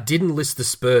Milwaukee. I didn't list the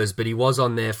Spurs, but he was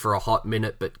on there for a hot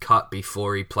minute, but cut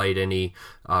before he played any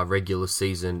regular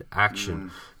season action.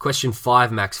 Question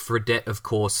 5, Max. Fredette, of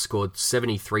course, scored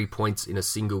 73 points in a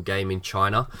single game in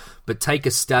China, but take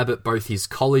a stab at both his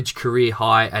college career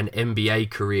high and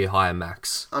NBA career high,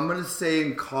 Max. I'm going to say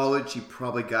in college he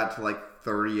probably got to like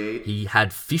 38. He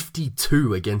had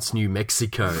 52 against New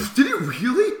Mexico. Did he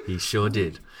really? He sure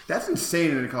did. That's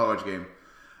insane in a college game.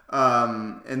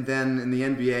 And then in the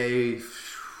NBA,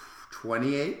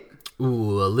 28?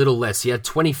 Ooh, a little less. He had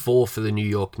 24 for the New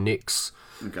York Knicks.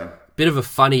 Okay. Bit of a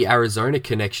funny Arizona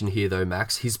connection here, though,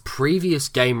 Max. His previous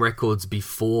game records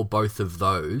before both of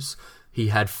those, he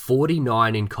had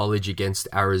 49 in college against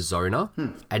Arizona,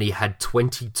 and he had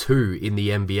 22 in the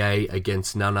NBA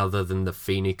against none other than the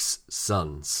Phoenix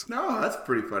Suns. No, that's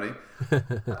pretty funny.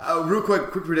 Real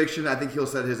quick prediction. I think he'll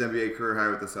set his NBA career high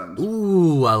with the Suns.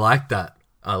 Ooh, I like that.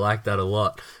 I like that a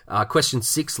lot. Question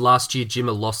 6. Last year,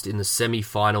 Jimmer lost in the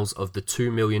semi-finals of the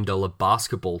 $2 million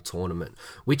basketball tournament.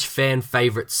 Which fan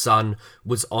favourite son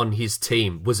was on his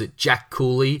team? Was it Jack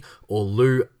Cooley or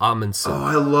Lou Amundsen? Oh,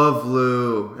 I love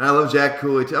Lou. And I love Jack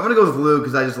Cooley, too. I'm going to go with Lou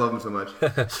because I just love him so much.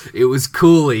 It was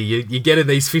Cooley. You're getting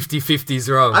these 50-50s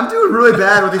wrong. I'm doing really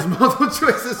bad with these multiple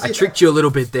choices. I tricked you a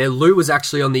little bit there. Lou was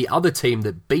actually on the other team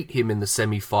that beat him in the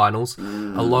semi-finals,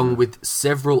 along with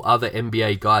several other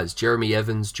NBA guys. Jeremy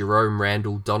Evans, Jerome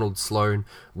Randall, Donald Sloan,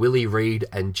 Willie Reed,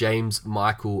 and James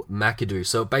Michael McAdoo.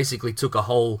 So it basically took a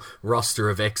whole roster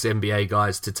of ex-NBA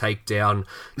guys to take down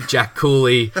Jack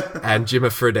Cooley and Jimmer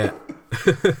Fredette.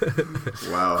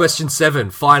 Wow. Question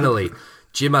 7, finally.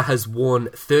 Jimmer has worn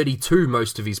 32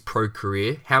 most of his pro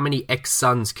career. How many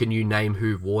ex-Suns can you name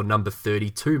who wore number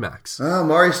 32, Max?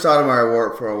 Mari Stoudemire wore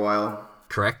it for a while.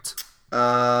 Correct.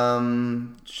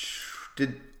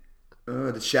 Did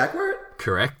Shaq wear it?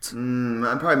 Correct.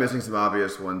 I'm probably missing some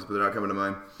obvious ones, but they're not coming to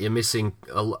mind. You're missing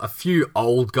a few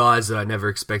old guys that I never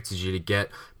expected you to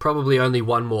get. Probably only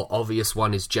one more obvious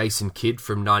one is Jason Kidd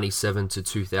from 97 to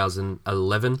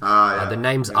 2011. Yeah. The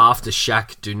names after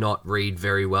Shaq do not read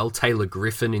very well. Taylor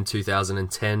Griffin in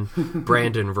 2010,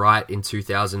 Brandon Wright in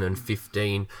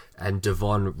 2015, and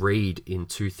Devon Reed in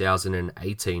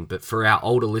 2018. But for our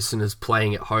older listeners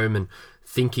playing at home and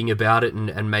thinking about it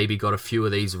and maybe got a few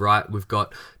of these right, we've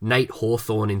got Nate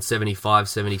Hawthorne in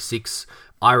 75-76,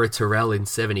 Ira Terrell in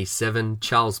 77,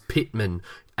 Charles Pittman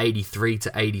 83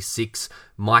 to 86,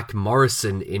 Mike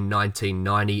Morrison in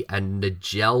 1990, and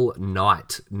Nigel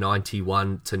Knight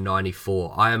 91 to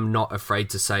 94. I am not afraid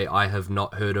to say I have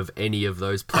not heard of any of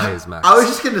those players, Max. I was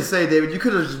just going to say, David, you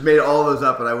could have just made all those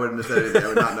up and I wouldn't have said anything. I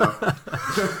would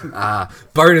not know.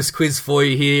 Bonus quiz for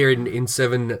you here in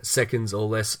 7 seconds or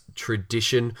less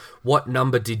tradition. What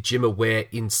number did Jimmer wear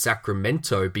in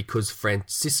Sacramento? Because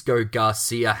Francisco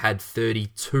Garcia had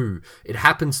 32. It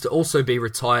happens to also be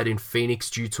retired in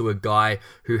Phoenix due to a guy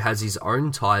who has his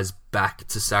own ties back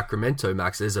to Sacramento,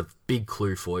 Max. There's a big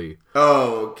clue for you.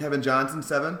 Oh, Kevin Johnson,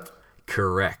 7?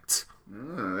 Correct.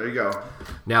 There you go.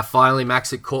 Now, finally,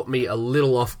 Max, it caught me a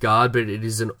little off guard, but it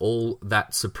isn't all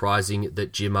that surprising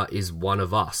that Jimmer is one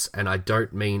of us. And I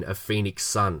don't mean a Phoenix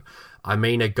Sun. I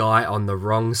mean a guy on the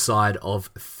wrong side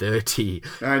of 30.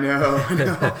 I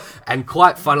know. And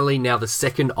quite funnily, now the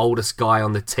second oldest guy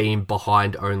on the team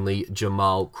behind only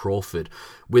Jamal Crawford.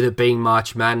 With it being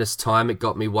March Madness time, it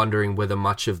got me wondering whether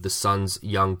much of the Suns'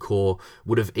 young core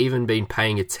would have even been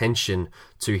paying attention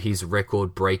to his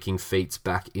record-breaking feats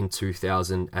back in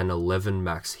 2011,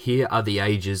 Max. Here are the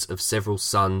ages of several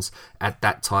Suns at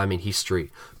that time in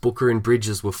history. Booker and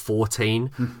Bridges were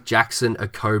 14, Jackson,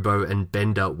 Okobo, and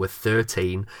Bender were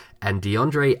 13, and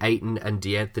DeAndre Ayton and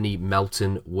DeAnthony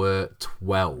Melton were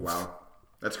 12. Wow,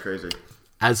 that's crazy.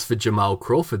 As for Jamal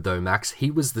Crawford, though, Max,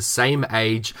 he was the same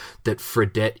age that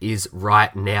Fredette is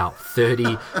right now,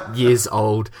 30 years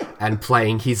old, and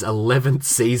playing his 11th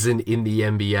season in the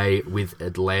NBA with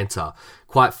Atlanta.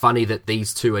 Quite funny that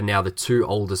these two are now the two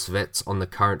oldest vets on the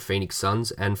current Phoenix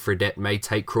Suns, and Fredette may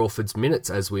take Crawford's minutes,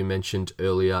 as we mentioned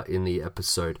earlier in the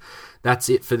episode. That's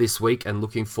it for this week, and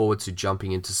looking forward to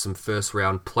jumping into some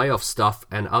first-round playoff stuff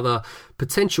and other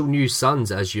potential new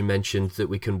Suns, as you mentioned, that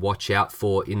we can watch out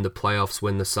for in the playoffs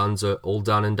when the Suns are all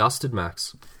done and dusted,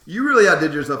 Max. You really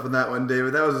outdid yourself on that one,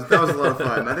 David. That was a lot of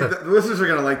fun. I think the listeners are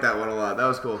going to like that one a lot. That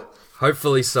was cool.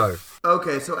 Hopefully so.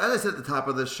 Okay, so as I said at the top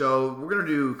of the show, we're going to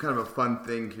do kind of a fun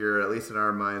thing here, at least in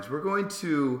our minds. We're going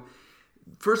to,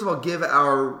 first of all, give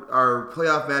our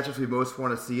playoff matchups we most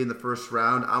want to see in the first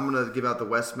round. I'm going to give out the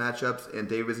West matchups, and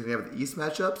David's going to have the East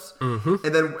matchups. Mm-hmm.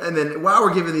 And then while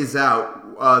we're giving these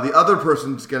out, the other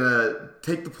person's going to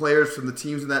take the players from the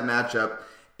teams in that matchup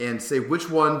and say which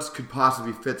ones could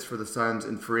possibly fit for the Suns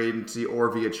in free agency or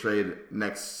via trade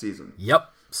next season. Yep.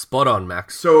 Spot on,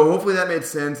 Max. So hopefully that made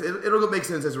sense. It'll make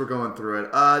sense as we're going through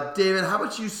it. David, how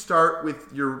about you start with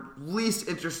your least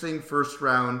interesting first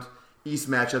round East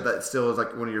matchup that still is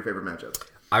like one of your favorite matchups?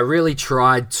 I really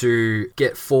tried to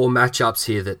get 4 matchups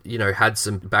here that, had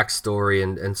some backstory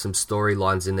and some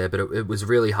storylines in there, but it was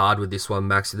really hard with this one,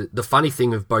 Max. The funny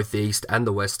thing of both the East and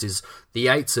the West is the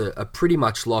 8s are pretty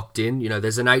much locked in.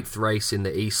 There's an 8th race in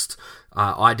the East.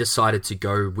 I decided to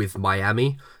go with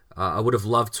Miami. I would have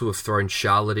loved to have thrown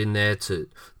Charlotte in there to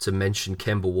mention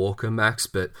Kemba Walker, Max,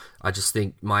 but I just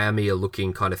think Miami are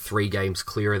looking kind of 3 games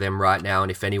clear of them right now, and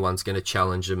if anyone's going to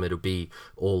challenge them, it'll be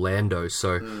Orlando.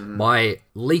 So my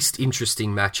least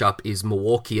interesting matchup is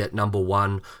Milwaukee at number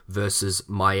 1 versus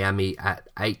Miami at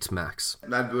 8, Max.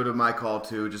 That would have my call,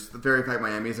 too. Just the very fact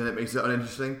Miami's in it makes it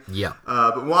uninteresting. Yeah.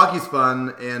 But Milwaukee's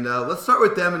fun, and let's start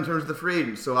with them in terms of the free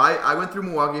agents. So I went through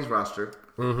Milwaukee's roster.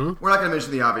 Mm-hmm. We're not going to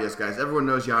mention the obvious guys. Everyone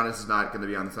knows Giannis is not going to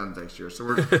be on the Suns next year, so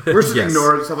we're just yes.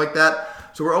 ignore stuff like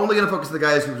that. So we're only going to focus on the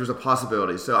guys who there's a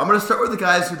possibility. So I'm going to start with the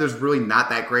guys who there's really not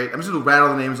that great. I'm just going to rattle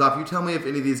the names off. You tell me if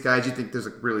any of these guys you think there's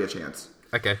really a chance.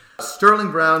 Okay.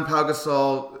 Sterling Brown, Pau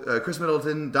Gasol, Chris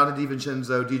Middleton, Dante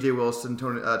DiVincenzo, DJ Wilson,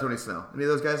 Tony Snell. Any of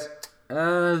those guys?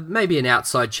 Maybe an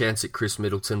outside chance at Chris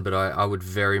Middleton, but I would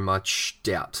very much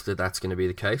doubt that that's going to be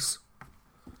the case.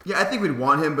 Yeah, I think we'd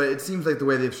want him, but it seems like the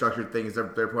way they've structured things,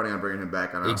 they're planning on bringing him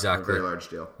back on a very large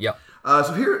deal. Yep.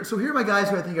 So here are my guys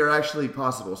who I think are actually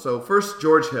possible. So first,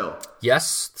 George Hill.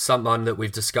 Yes, someone that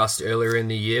we've discussed earlier in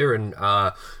the year, and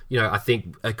I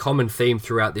think a common theme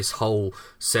throughout this whole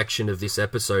section of this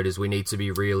episode is we need to be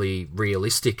really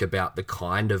realistic about the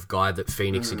kind of guy that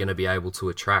Phoenix are going to be able to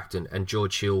attract, and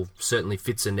George Hill certainly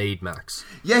fits a need, Max.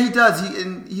 Yeah, he does.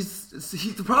 He's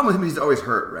the problem with him is he's always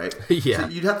hurt, right? Yeah. So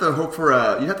you'd have to hope for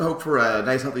a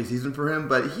nice healthy season for him,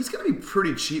 but he's going to be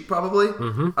pretty cheap probably.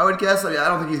 Mm-hmm. I would guess. I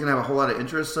don't think he's going to have a whole lot of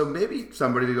interest. So maybe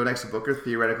somebody to go next to Booker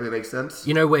theoretically makes sense.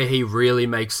 You know where he really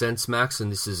makes sense, Max,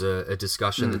 and this is a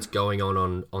discussion that's going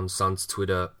on Suns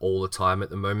Twitter all the time at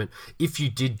the moment. If you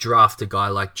did draft a guy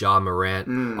like Ja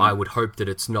Morant, I would hope that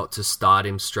it's not to start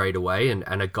him straight away, and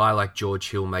a guy like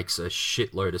George Hill makes a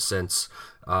shitload of sense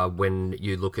when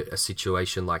you look at a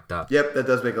situation like that. Yep, that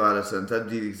does make a lot of sense. That'd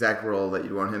be the exact role that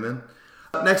you'd want him in.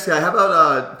 Next guy, how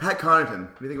about Pat Connaughton?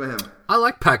 What do you think about him? I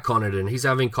like Pat Connaughton. He's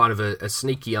having kind of a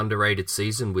sneaky underrated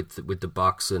season with the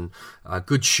Bucks, and a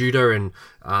good shooter and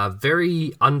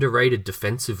very underrated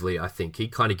defensively, I think. He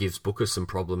kind of gives Booker some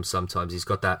problems sometimes. He's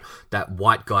got that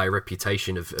white guy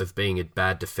reputation of being a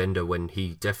bad defender when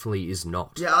he definitely is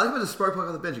not. Yeah, I like him as a spark plug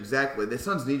on the bench, exactly. The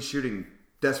Suns need shooting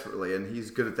desperately, and he's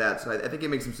good at that, so I think it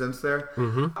makes some sense there.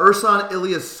 Mm-hmm. Ersan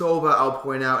Ilyasova, I'll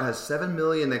point out, has $7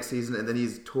 million next season, and then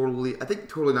he's totally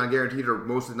non-guaranteed, or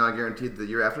mostly non-guaranteed the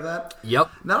year after that. Yep.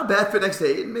 Not a bad fit next to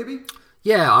Ayton, maybe?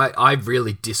 Yeah, I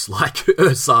really dislike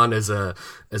Ersan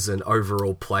as an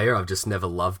overall player. I've just never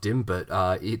loved him, but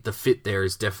the fit there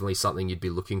is definitely something you'd be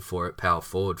looking for at power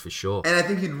forward for sure. And I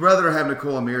think you'd rather have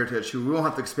Nikola Mirotic, who we won't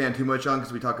have to expand too much on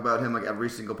because we talk about him like every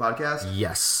single podcast.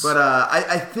 Yes. But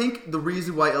I think the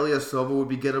reason why Ilyasova would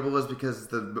be gettable is because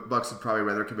the Bucks would probably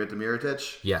rather commit to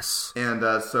Mirotic. Yes. And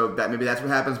so maybe that's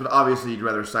what happens, but obviously you'd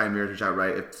rather sign Mirotic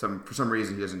outright if for some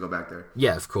reason he doesn't go back there.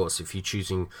 Yeah, of course. If you're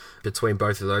choosing between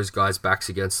both of those guys, backs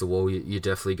against the wall, you're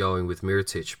definitely going with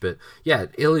Mirotic. But yeah,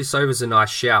 Ilyasova's a nice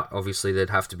shout. Obviously, there'd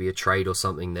have to be a trade or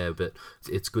something there, but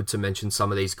it's good to mention some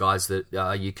of these guys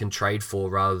that you can trade for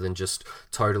rather than just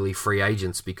totally free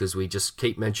agents, because we just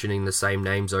keep mentioning the same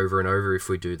names over and over if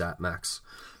we do that, Max.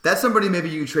 That's somebody maybe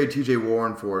you could trade TJ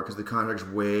Warren for because the contract's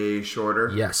way shorter.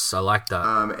 Yes, I like that.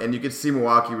 And you could see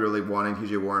Milwaukee really wanting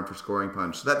TJ Warren for scoring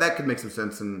punch. So that could make some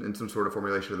sense in some sort of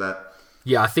formulation of that.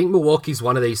 Yeah, I think Milwaukee's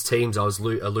one of these teams. I was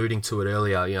alluding to it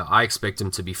earlier. I expect them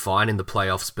to be fine in the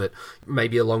playoffs, but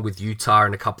maybe along with Utah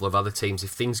and a couple of other teams, if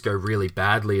things go really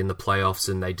badly in the playoffs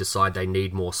and they decide they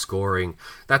need more scoring,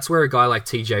 that's where a guy like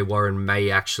TJ Warren may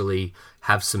actually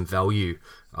have some value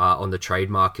on the trade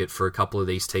market for a couple of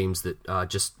these teams that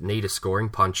just need a scoring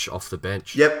punch off the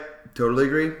bench. Yep, totally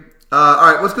agree.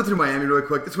 All right, let's go through Miami really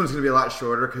quick. This one's going to be a lot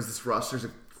shorter because this roster's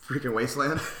a freaking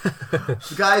wasteland.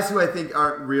 The guys who I think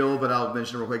aren't real, but I'll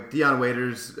mention real quick: Deion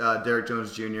Waiters, Derek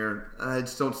Jones Jr. I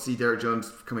just don't see Derek Jones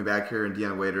coming back here, and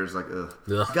Deion Waiters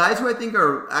ugh. Guys who I think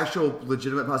are actual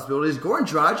legitimate possibilities: Goran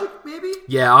Dragic, maybe.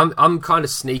 Yeah, I'm kind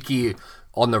of sneaky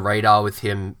on the radar with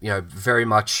him, very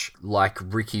much like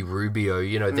Ricky Rubio.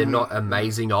 They're not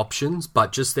amazing options,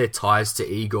 but just their ties to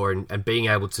Igor and being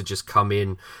able to just come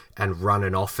in and run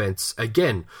an offense.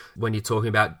 Again, when you're talking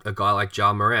about a guy like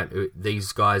Ja Morant,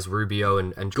 these guys, Rubio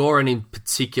and Goran in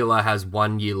particular, has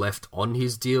 1 year left on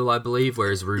his deal, I believe,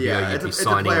 whereas Rubio you'd be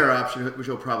signing... it's a player option, which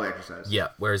he'll probably exercise. Yeah,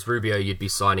 whereas Rubio you'd be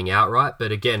signing outright.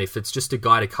 But again, if it's just a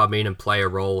guy to come in and play a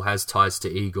role, has ties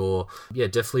to Igor, yeah,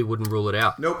 definitely wouldn't rule it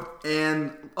out. Nope.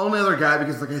 And only other guy,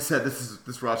 because like I said,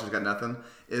 this roster's got nothing,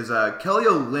 is Kelly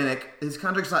Olynyk. His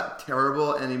contract's not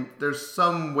terrible, and there's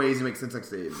some ways he makes sense next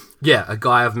to Aiden. Yeah, a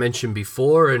guy I've mentioned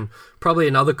before, and probably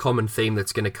another common theme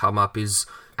that's going to come up is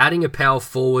adding a power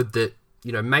forward that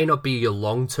may not be your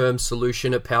long-term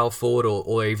solution at power forward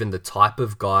or even the type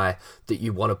of guy that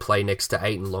you want to play next to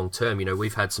Ayton long-term.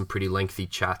 We've had some pretty lengthy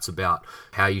chats about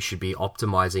how you should be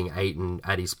optimizing Ayton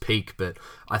at his peak, but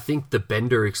I think the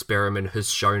Bender experiment has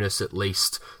shown us at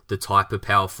least the type of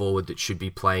power forward that should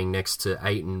be playing next to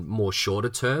Ayton more shorter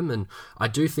term, and I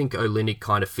do think Olynyk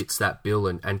kind of fits that bill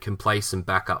and can play some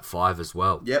backup five as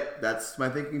well. Yep, that's my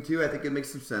thinking too. I think it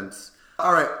makes some sense.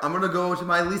 All right, I'm going to go to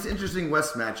my least interesting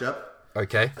West matchup.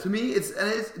 Okay. To me, it's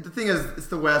the thing is, it's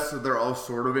the West, so they're all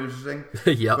sort of interesting.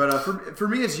 Yeah. But for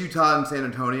me, it's Utah and San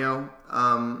Antonio.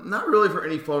 Not really for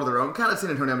any fault of their own. Kind of San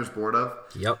Antonio I'm just bored of.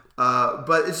 Yep.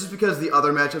 But it's just because the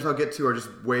other matchups I'll get to are just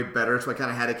way better, so I kind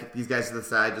of had to kick these guys to the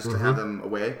side just to have them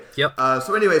away. Yep.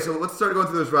 So let's start going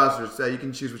through those rosters. You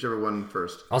can choose whichever one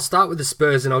first. I'll start with the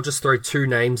Spurs, and I'll just throw two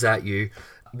names at you.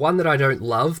 One that I don't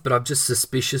love, but I'm just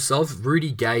suspicious of.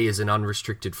 Rudy Gay is an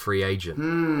unrestricted free agent.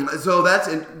 So that's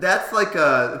like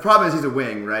the problem is he's a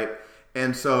wing, right?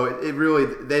 And so it really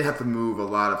they'd have to move a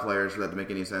lot of players for that to make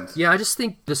any sense. Yeah, I just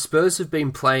think the Spurs have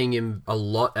been playing him a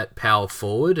lot at power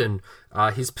forward, and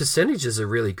his percentages are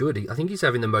really good. I think he's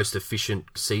having the most efficient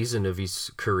season of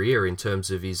his career in terms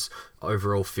of his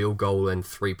overall field goal and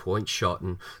 3-point shot.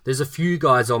 And there's a few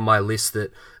guys on my list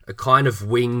that are kind of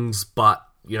wings, but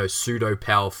pseudo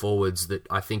power forwards that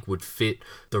I think would fit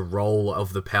the role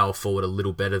of the power forward a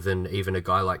little better than even a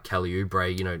guy like Kelly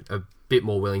Oubre, a bit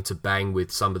more willing to bang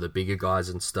with some of the bigger guys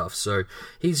and stuff. So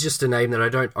he's just a name that I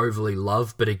don't overly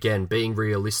love, but again, being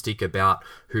realistic about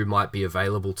who might be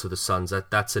available to the Suns,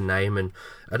 that's a name. And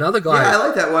another guy... Yeah, I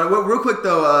like that one. Real quick,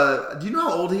 though, do you know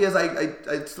how old he is? I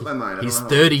slipped my mind. He's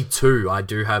 32. I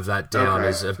do have that down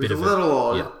as a bit of a little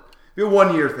old. Yeah. Be a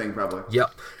 1 year thing, probably.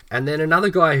 Yep. And then another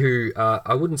guy who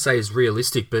I wouldn't say is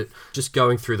realistic, but just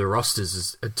going through the rosters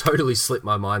has totally slipped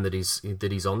my mind that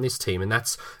he's on this team, and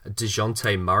that's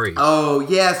DeJounte Murray. Oh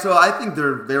yeah, so I think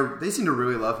they seem to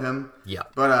really love him. Yeah.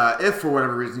 But if for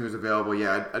whatever reason he was available,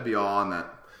 yeah, I'd be all on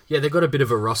that. Yeah, they've got a bit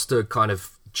of a roster kind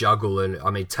of juggle, and I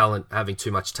mean, having too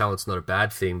much talent's not a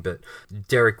bad thing, but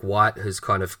Derek White has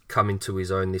kind of come into his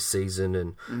own this season,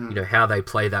 and how they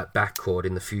play that backcourt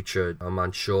in the future, I'm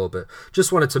unsure. But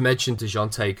just wanted to mention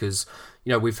DeJounte because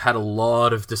we've had a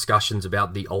lot of discussions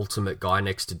about the ultimate guy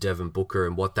next to Devin Booker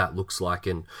and what that looks like,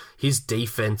 and his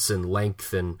defense and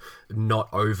length and not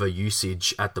over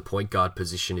usage at the point guard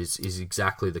position is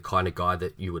exactly the kind of guy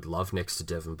that you would love next to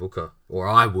Devin Booker, or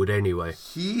I would anyway.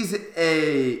 He's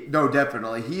a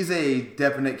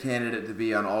definite candidate to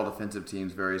be on all defensive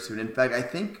teams very soon. In fact, I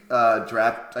think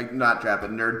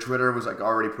Nerd Twitter was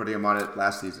already putting him on it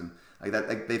last season.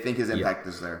 They think his impact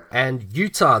is there. And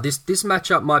Utah, this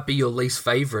matchup might be your least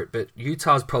favorite, but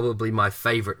Utah's probably my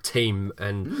favorite team,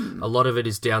 and a lot of it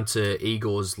is down to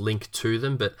Igor's link to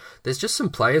them, but there's just some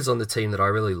players on the team that I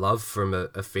really love from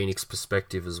a Phoenix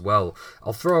perspective as well.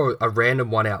 I'll throw a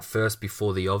random one out first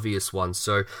before the obvious one.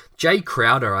 So Jay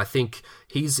Crowder, I think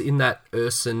he's in that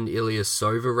Ersan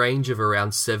Ilyasova range of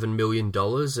around $7 million.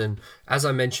 And as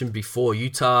I mentioned before,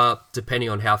 Utah, depending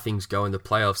on how things go in the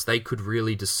playoffs, they could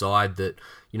really decide that,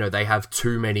 they have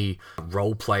too many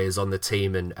role players on the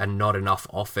team and not enough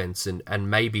offense,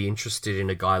 and maybe interested in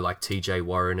a guy like TJ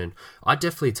Warren. And I'd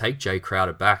definitely take Jay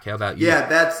Crowder back. How about you? Yeah,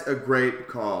 that's a great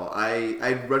call.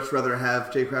 I'd much rather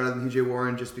have Jay Crowder than TJ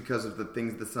Warren just because of the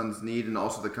things the Suns need and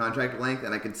also the contract length,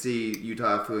 and I could see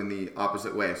Utah feeling the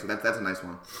opposite way. So that's a nice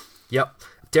one. Yep.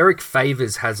 Derek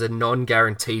Favors has a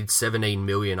non-guaranteed $17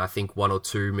 million. I think $1 or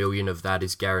 $2 million of that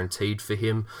is guaranteed for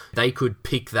him. They could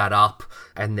pick that up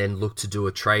and then look to do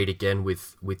a trade again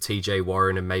with TJ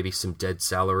Warren and maybe some dead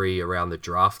salary around the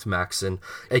draft max. And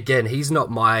again, he's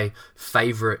not my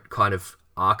favorite kind of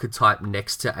archetype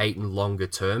next to Ayton longer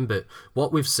term, but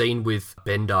what we've seen with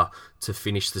Bender to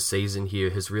finish the season here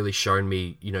has really shown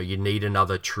me, you need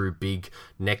another true big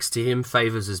next to him.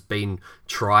 Favors has been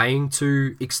trying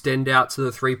to extend out to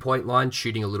the 3-point line,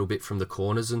 shooting a little bit from the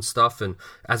corners and stuff, and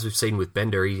as we've seen with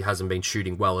Bender, he hasn't been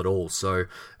shooting well at all. So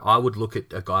I would look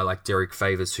at a guy like Derek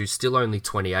Favors, who's still only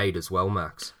 28 as well,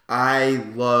 Max. I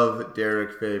love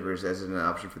Derek Favors as an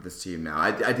option for this team now.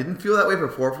 I didn't feel that way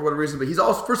before for whatever reason, but he's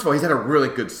also, first of all, he's had a really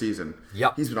good season.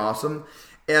 Yep. He's been awesome.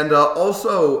 And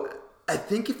also, I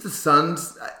think if the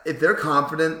Suns, if they're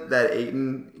confident that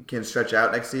Ayton can stretch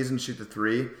out next season, shoot the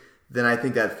three, then I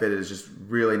think that fit is just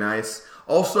really nice.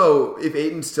 Also, if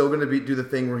Ayton's still going to do the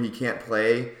thing where he can't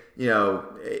play,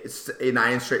 it's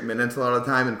 9 straight minutes a lot of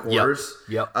the time in quarters.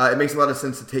 Yep. It makes a lot of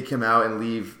sense to take him out and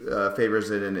leave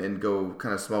Favors in and go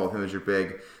kind of small with him as your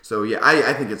big. So, yeah,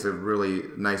 I think it's a really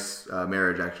nice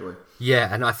marriage, actually.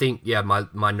 Yeah, and I think,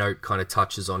 my note kind of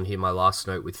touches on here. My last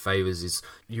note with Favors is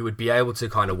you would be able to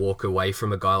kind of walk away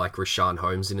from a guy like Richaun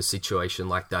Holmes in a situation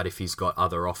like that if he's got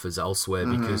other offers elsewhere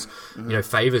because,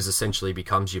 Favors essentially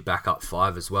becomes your backup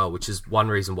 5 as well, which is one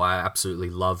reason why I absolutely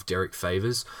love Derek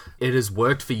Favors. It has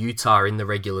worked for Utah in the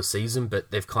regular season, but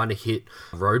they've kind of hit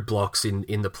roadblocks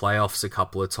in the playoffs a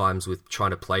couple of times with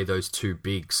trying to play those two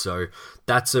bigs. So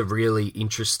that's a really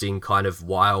interesting kind of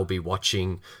why I'll be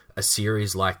watching a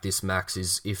series like this, Max,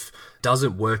 is if it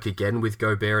doesn't work again with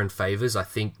Gobert and Favors, I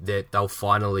think that they'll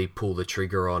finally pull the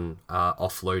trigger on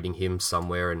offloading him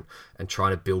somewhere and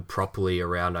trying to build properly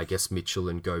around, I guess, Mitchell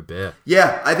and Gobert.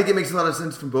 Yeah, I think it makes a lot of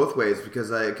sense from both ways because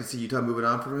I can see Utah moving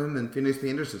on from him and Phoenix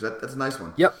being interested. That's a nice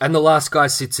one. Yep, and the last guy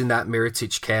sits in that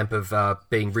Mirotic camp of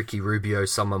being Ricky Rubio,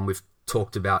 someone we've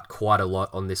talked about quite a lot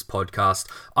on this podcast.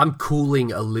 I'm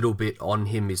cooling a little bit on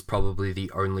him is probably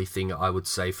the only thing I would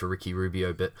say for Ricky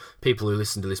Rubio, but people who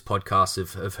listen to this podcast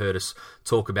have heard us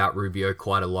talk about Rubio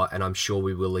quite a lot, and I'm sure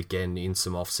we will again in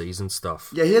some off-season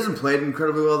stuff. Yeah, he hasn't played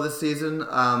incredibly well this season,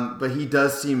 but he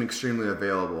does seem extremely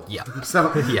available. Yeah.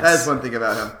 So yes. That's one thing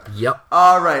about him. Yep.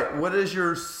 All right, what is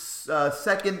your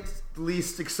second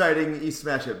least exciting East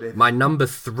matchup, Dave? My number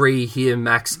 3 here,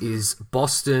 Max, is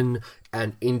Boston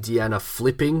and Indiana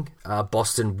flipping.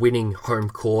 Boston winning home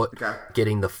court,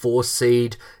 getting the 4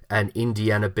 seed, and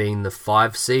Indiana being the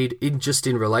 5 seed. In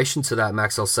relation to that,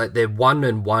 Max, I'll say they're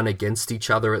 1-1 against each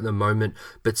other at the moment,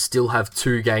 but still have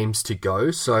 2 games to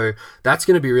go. So that's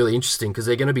going to be really interesting because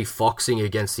they're going to be foxing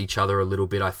against each other a little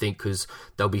bit, I think, because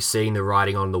they'll be seeing the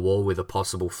writing on the wall with a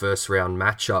possible first-round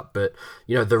matchup. But,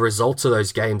 the results of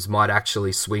those games might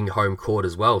actually swing home court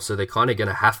as well. So they're kind of going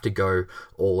to have to go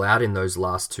all out in those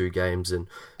last 2 games. And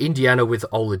Indiana with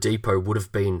Oladipo would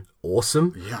have been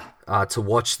awesome to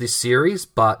watch this series,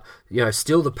 but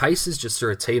still the Pacers just are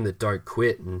a team that don't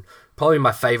quit, and probably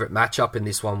my favorite matchup in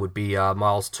this one would be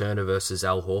Miles Turner versus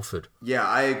Al Horford. Yeah,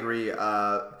 I agree.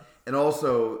 And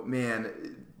also,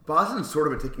 man, Boston's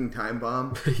sort of a ticking time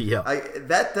bomb. Yeah.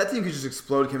 That team could just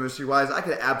explode chemistry-wise. I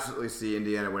could absolutely see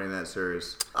Indiana winning that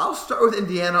series. I'll start with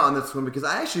Indiana on this one because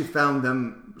I actually found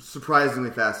them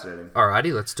surprisingly fascinating.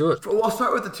 Alrighty, let's do it. Well, I'll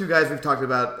start with the 2 guys we've talked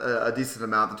about a decent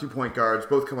amount, the 2 point guards,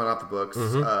 both coming off the books.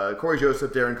 Corey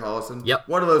Joseph, Darren Collison. Yep.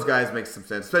 One of those guys makes some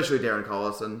sense, especially Darren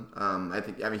Collison.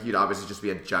 I mean, he'd obviously just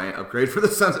be a giant upgrade for the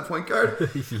Suns at point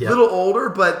guard. Yep. A little older,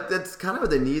 but that's kind of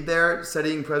what they need there,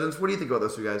 setting presence. What do you think about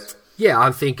those 2 guys? Yeah,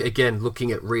 I think, again,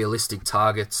 looking at realistic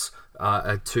targets,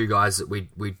 are 2 guys that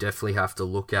we definitely have to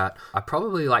look at. I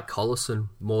probably like Collison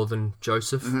more than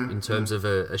Joseph in terms of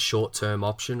a short-term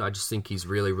option. I just think he's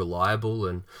really reliable,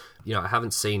 and I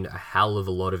haven't seen a hell of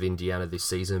a lot of Indiana this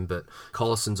season, but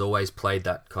Collison's always played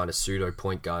that kind of pseudo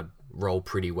point guard role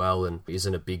pretty well and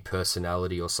isn't a big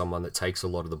personality or someone that takes a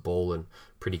lot of the ball and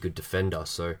pretty good defender.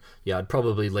 So, yeah, I'd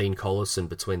probably lean Collison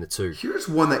between the 2. Here's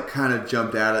one that kind of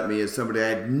jumped out at me as somebody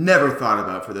I'd never thought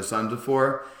about for the Suns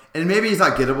before. And maybe he's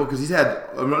not gettable because he's had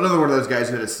another one of those guys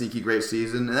who had a sneaky great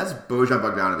season, and that's Bojan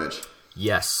Bogdanovic.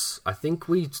 Yes, I think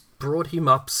we brought him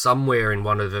up somewhere in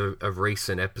one of a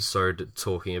recent episode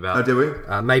talking about. Oh, did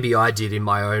we? Maybe I did in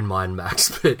my own mind,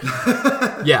 Max. But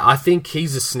yeah, I think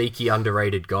he's a sneaky,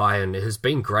 underrated guy and has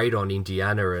been great on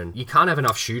Indiana. And you can't have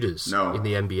enough shooters in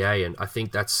the NBA. And I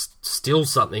think that's still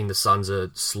something the Suns are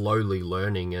slowly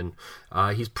learning. And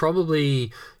he's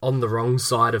probably on the wrong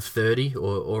side of 30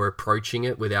 or approaching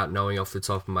it without knowing off the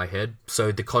top of my head.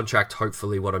 So the contract,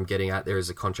 hopefully what I'm getting at there is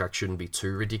the contract shouldn't be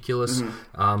too ridiculous.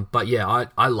 But yeah,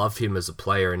 I love him as a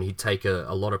player, and he'd take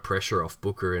a lot of pressure off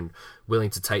Booker and willing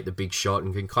to take the big shot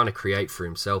and can kind of create for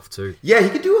himself too. Yeah, he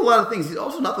can do a lot of things. He's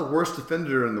also not the worst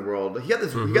defender in the world. He got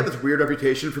this weird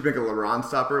reputation for being a LeBron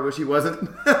stopper, which he wasn't.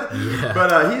 But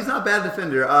he's not a bad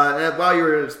defender. And while you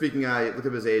were speaking, I looked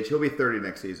up his age. He'll be 30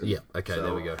 next season. Yeah, okay, so,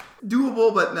 there we go.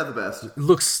 Doable, but not the best.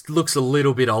 Looks a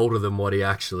little bit older than what he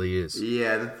actually is.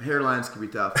 Yeah, the hairlines can be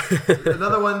tough.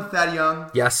 Another one, Thad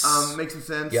Young. Yes. Makes some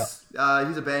sense. Yep.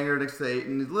 He's a banger next to 8,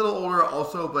 and he's a little older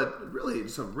also, but really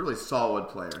just a really solid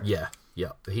player. Yeah.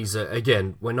 Yeah, he's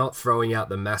again, we're not throwing out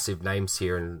the massive names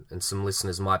here, and some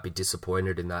listeners might be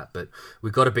disappointed in that, but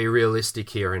we've got to be realistic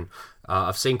here, and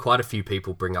I've seen quite a few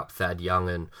people bring up Thad Young,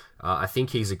 and I think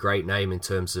he's a great name in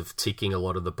terms of ticking a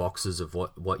lot of the boxes of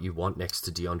what you want next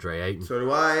to DeAndre Ayton. So do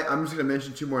I. I'm just going to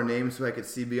mention 2 more names so I could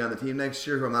see be on the team next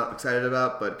year, who I'm not excited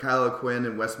about, but Kyle O'Quinn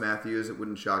and Wes Matthews, it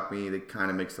wouldn't shock me. They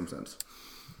kind of make some sense.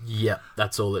 Yeah,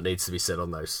 that's all that needs to be said on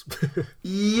those.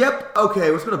 Yep. Okay,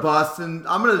 let's go to Boston.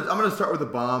 I'm gonna start with a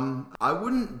bomb. I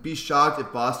wouldn't be shocked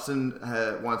if Boston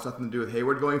wants nothing to do with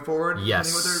Hayward going forward.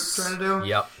 Yes. Depending what they're trying to do.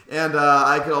 Yep. And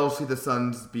I could also see the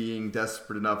Suns being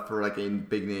desperate enough for like a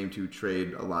big name to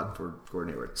trade a lot for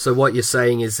Gordon Hayward. So what you're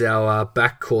saying is our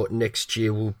backcourt next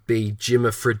year will be Jimmer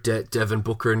Fredette, Devin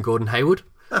Booker, and Gordon Hayward?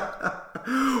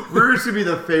 We're going to be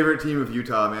the favorite team of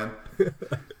Utah, man.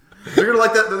 They're going to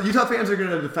like that. The Utah fans are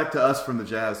going to defect to us from the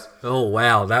Jazz. Oh,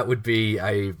 wow. That would be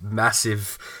a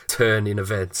massive turn in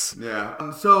events.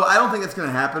 Yeah. So I don't think it's going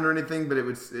to happen or anything, but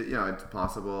it's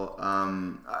possible.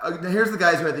 Here's the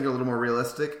guys who I think are a little more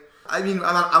realistic. I mean, we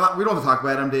don't have to talk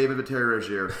about him, David, but Terry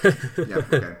Rozier. Yeah,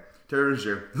 okay. Terry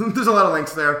Rozier. There's a lot of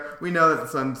links there. We know that the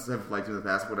Suns have liked him in the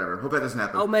past. Whatever. Hope that doesn't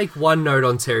happen. I'll make one note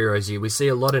on Terry Rozier. We see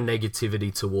a lot of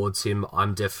negativity towards him.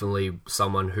 I'm definitely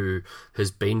someone who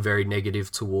has been very negative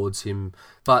towards him.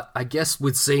 But I guess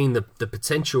with seeing the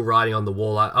potential writing on the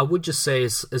wall, I would just say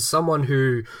as someone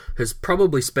who has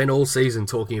probably spent all season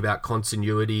talking about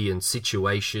continuity and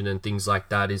situation and things like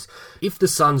that, is if the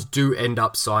Suns do end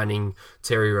up signing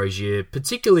Terry Rozier,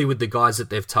 particularly with the guys that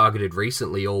they've targeted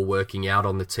recently all working out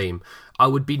on the team, I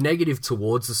would be negative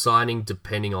towards the signing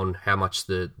depending on how much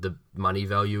the money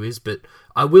value is, but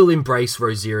I will embrace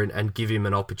Rozier and give him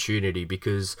an opportunity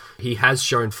because he has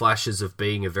shown flashes of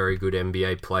being a very good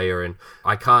NBA player, and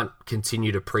I can't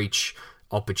continue to preach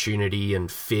opportunity and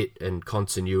fit and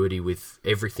continuity with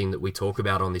everything that we talk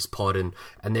about on this pod and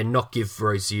then not give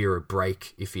Rozier a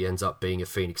break if he ends up being a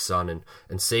Phoenix Sun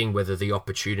and seeing whether the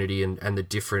opportunity and the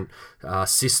different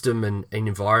system and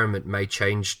environment may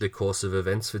change the course of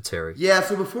events for Terry. Yeah,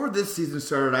 so before this season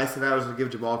started, I said I was going to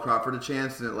give Jamal Crawford a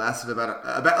chance, and it lasted about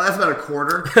a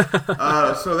quarter.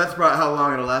 So that's about how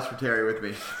long it'll last for Terry with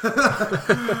me.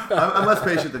 I'm less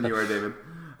patient than you are, David.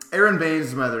 Aaron Baines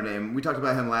is my other name. We talked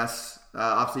about him last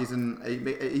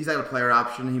offseason. He's got a player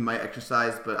option. He might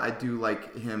exercise, but I do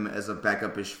like him as a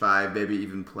backup-ish 5, maybe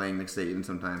even playing next to Ayton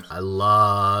sometimes. I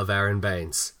love Aaron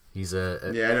Baines. He's yeah,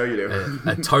 I know you do.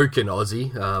 a token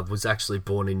Aussie. Was actually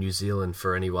born in New Zealand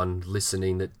for anyone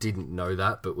listening that didn't know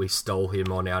that, but we stole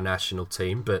him on our national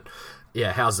team. But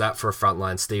yeah, how's that for a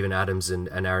frontline? Stephen Adams and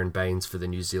Aaron Baines for the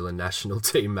New Zealand national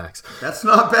team, Max. That's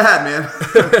not bad,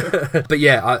 man. But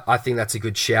yeah, I think that's a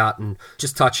good shout. And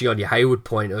just touching on your Hayward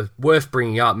point, worth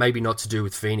bringing up, maybe not to do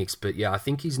with Phoenix, but yeah, I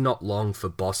think he's not long for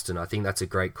Boston. I think that's a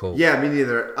great call. Yeah, me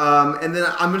neither. And then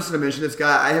I'm just going to mention this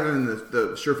guy. I have him in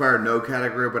the surefire no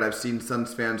category, but I've seen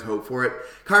Suns fans hope for it.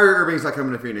 Kyrie Irving's not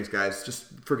coming to Phoenix, guys. Just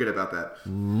forget about that.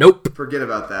 Nope. Forget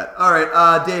about that. All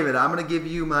right, David, I'm going to give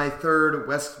you my third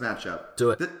West matchup.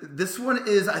 Do it. This one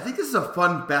is, I think this is a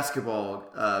fun basketball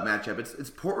matchup.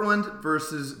 It's Portland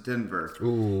versus Denver.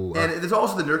 Ooh. And there's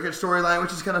also the Nurkic storyline,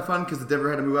 which is kind of fun because the Denver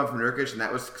had to move on from Nurkic, and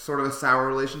that was sort of a sour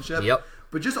relationship. Yep.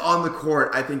 But just on the court,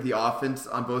 I think the offense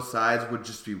on both sides would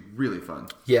just be really fun.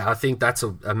 Yeah, I think that's a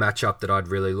matchup that I'd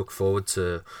really look forward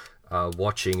to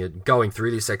watching and going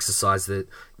through this exercise, that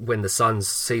when the Suns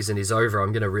season is over,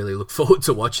 I'm going to really look forward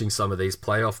to watching some of these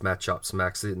playoff matchups,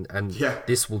 Max, and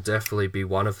This will definitely be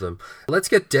one of them. Let's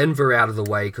get Denver out of the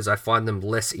way because I find them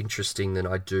less interesting than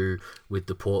I do with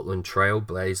the Portland Trail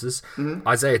Blazers. Mm-hmm.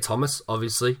 Isaiah Thomas,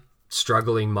 obviously,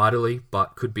 struggling mightily,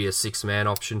 but could be a six-man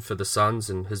option for the Suns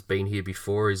and has been here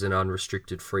before. He's an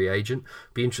unrestricted free agent.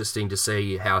 Be interesting to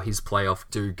see how his playoff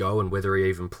do go and whether he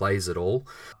even plays at all.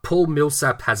 Paul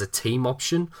Millsap has a team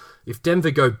option. If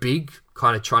Denver go big,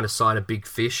 kind of trying to sign a big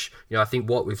fish, I think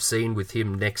what we've seen with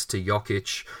him next to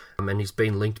Jokic, and he's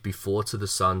been linked before to the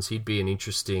Suns, he'd be an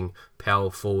interesting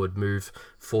power forward move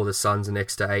for the Suns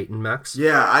next to Ayton, Max.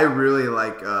 Yeah, I really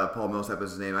like Paul Millsap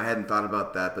as his name. I hadn't thought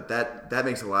about that, but that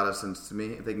makes a lot of sense to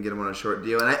me if they can get him on a short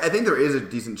deal. And I think there is a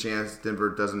decent chance Denver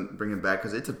doesn't bring him back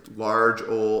because it's a large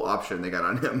old option they got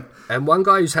on him. And one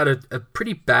guy who's had a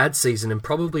pretty bad season and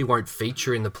probably won't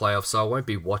feature in the playoffs, so I won't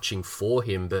be watching for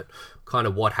him, but kind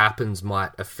of what happens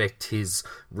might affect his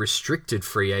restricted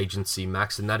free agency,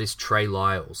 Max, and that is Trey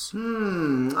Lyles.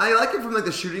 I like it from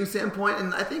the shooting standpoint,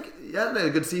 and I think he had a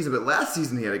good season, but last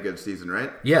season he had a good season,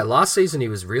 right? Yeah, last season he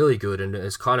was really good and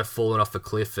has kind of fallen off a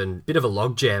cliff and a bit of a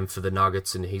logjam for the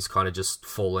Nuggets, and he's kind of just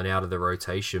fallen out of the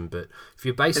rotation. But if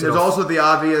you base and there's also the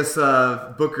obvious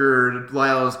Booker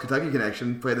Lyles Kentucky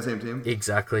connection, play the same team.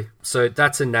 Exactly. So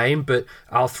that's a name, but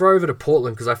I'll throw over to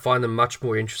Portland because I find them much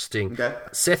more interesting. Okay.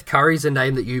 Seth Curry's a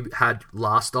name that you had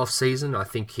last offseason. I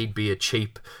think he'd be a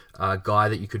cheap guy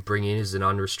that you could bring in as an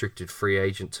unrestricted free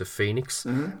agent to Phoenix.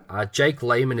 Jake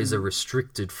Layman is a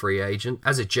restricted free agent.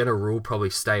 As a general rule, probably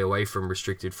stay away from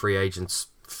restricted free agents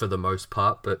for the most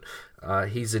part, but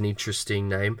he's an interesting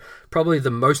name. Probably the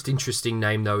most interesting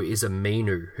name, though, is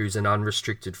Aminu, who's an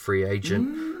unrestricted free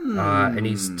agent, and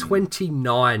he's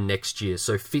 29 next year,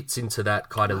 so fits into that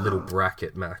kind of little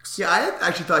bracket, Max. Yeah, I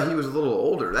actually thought he was a little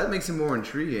older. That makes him more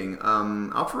intriguing.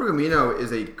 Alfredo Aminu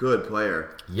is a good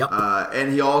player. Yep.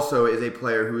 And he also is a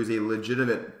player who is a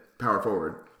legitimate power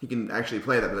forward. He can actually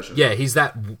play that position. Yeah, he's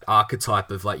that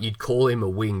archetype of, you'd call him a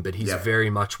wing, but he's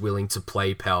very much willing to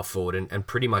play power forward and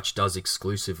pretty much does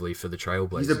exclusively for the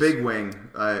Trailblazers. He's a big wing,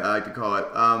 I like to call it.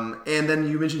 And then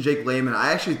you mentioned Jake Layman.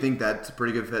 I actually think that's a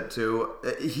pretty good fit, too.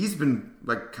 He's been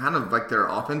kind of their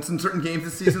offense in certain games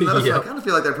this season, though, so I kind of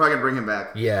feel like they're probably going to bring him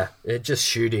back. Yeah, just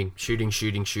shooting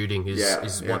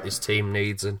is what this team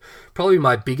needs. And probably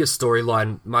my biggest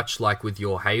storyline, much like with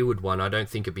your Hayward one, I don't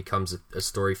think it becomes a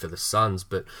story for the Suns,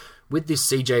 but with this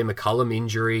CJ McCollum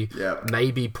injury,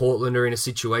 maybe Portland are in a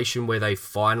situation where they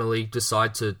finally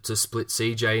decide to split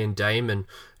CJ and Dame. And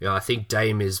I think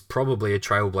Dame is probably a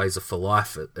Trailblazer for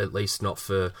life, at least not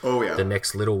for the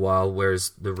next little while,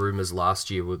 whereas the rumors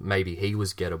last year were maybe he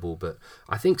was gettable. But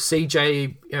I think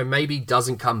CJ maybe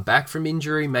doesn't come back from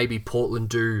injury. Maybe Portland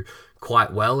do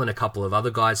quite well and a couple of other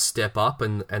guys step up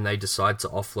and they decide to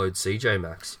offload CJ,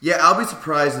 Max. Yeah, I'll be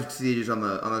surprised if CJ's on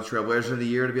the Trailblazers of the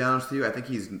year, to be honest with you. I think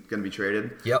he's going to be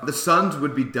traded. Yep. The Suns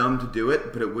would be dumb to do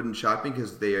it, but it wouldn't shock me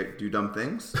because they do dumb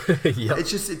things. Yep.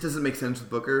 It's just, it doesn't make sense with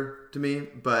Booker to me,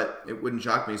 but it wouldn't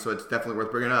shock me, so it's definitely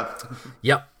worth bringing up.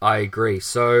 Yep, I agree.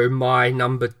 So my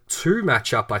number 2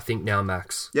 matchup, I think now,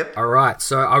 Max. Yep. All right,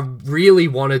 so I really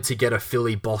wanted to get a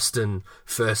Philly-Boston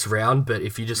first round, but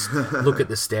if you just look at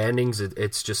the standings,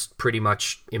 it's just pretty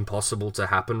much impossible to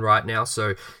happen right now.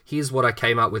 So here's what I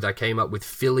came up with. I came up with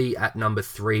Philly at number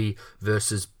 3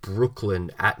 versus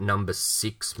Brooklyn at number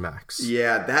 6, Max.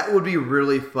 Yeah, that would be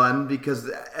really fun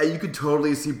because you could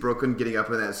totally see Brooklyn getting up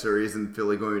in that series and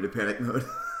Philly going into panic mode.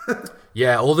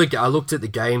 Yeah, I looked at the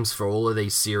games for all of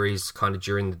these series kind of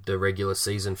during the regular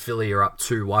season. Philly are up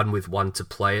 2-1 with 1 to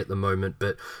play at the moment,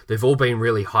 but they've all been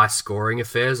really high-scoring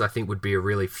affairs. I think would be a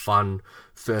really fun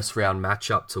first-round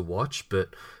matchup to watch, but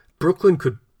Brooklyn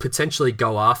could potentially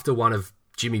go after one of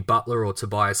Jimmy Butler or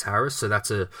Tobias Harris, so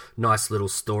that's a nice little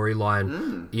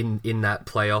storyline in that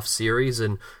playoff series,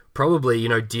 and probably,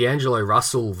 D'Angelo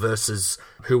Russell versus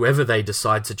whoever they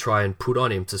decide to try and put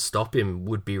on him to stop him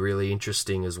would be really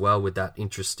interesting as well, with that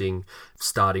interesting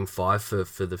starting 5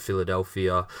 for the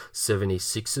Philadelphia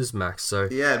 76ers, Max. So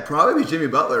yeah, it'd probably be Jimmy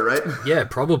Butler, right? Yeah,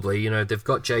 probably. They've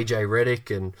got JJ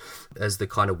Redick and as the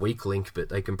kind of weak link, but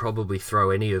they can probably throw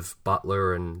any of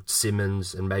Butler and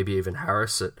Simmons and maybe even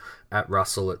Harris at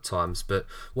Russell at times. But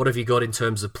what have you got in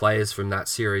terms of players from that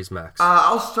series, Max?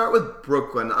 I'll start with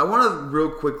Brooklyn. I want to real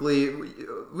quickly,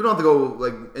 we don't have to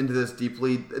go into this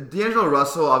deeply. D'Angelo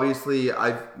Russell, obviously,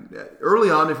 early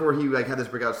on before he had this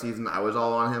breakout season, I was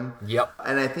all on him. Yep.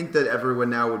 And I think that everyone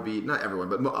now would be, not everyone,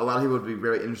 but a lot of people would be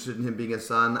very interested in him being a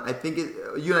Sun. I think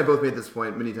you and I both made this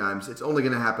point many times. It's only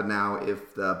going to happen now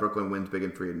if Brooklyn wins big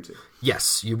in free agency.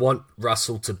 Yes, you want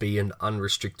Russell to be an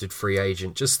unrestricted free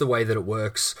agent, just the way that it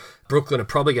works. Brooklyn are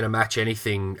probably going to match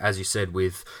anything, as you said,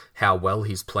 with how well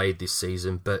he's played this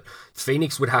season, but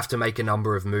Phoenix would have to make a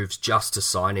number of moves just to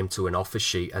sign him to an offer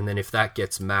sheet, and then if that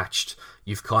gets matched,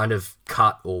 you've kind of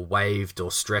cut or waived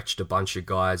or stretched a bunch of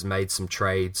guys, made some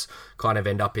trades, kind of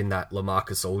end up in that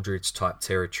LaMarcus Aldridge type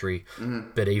territory,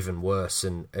 but even worse.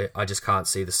 And I just can't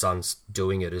see the Suns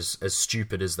doing it as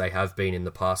stupid as they have been in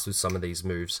the past with some of these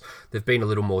moves. They've been a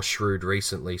little more shrewd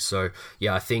recently. So,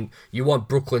 yeah, I think you want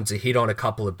Brooklyn to hit on a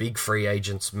couple of big free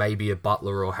agents, maybe a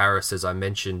Butler or Harris, as I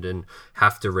mentioned, and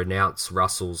have to renounce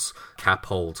Russell's cap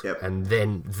hold. Yep. And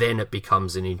then it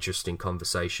becomes an interesting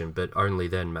conversation, but only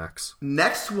then, Max.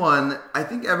 Next one, I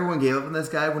think everyone gave up on this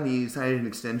guy when he signed an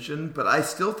extension, but I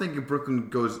still think if Brooklyn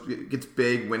gets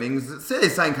big winnings, say they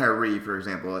sign Kyrie, for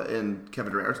example, and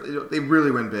Kevin Durant, they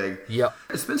really win big. Yep.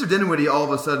 Spencer Dinwiddie all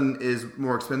of a sudden is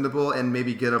more expendable and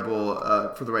maybe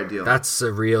gettable for the right deal. That's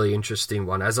a really interesting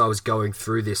one. As I was going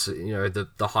through this, the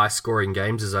high-scoring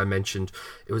games, as I mentioned,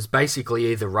 it was basically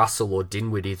either Russell or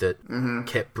Dinwiddie that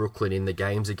kept Brooklyn in the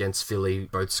games against Philly,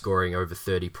 both scoring over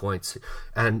 30 points.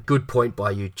 And good point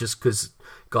by you, just because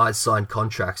guys sign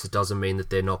contracts, it doesn't mean that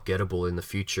they're not gettable in the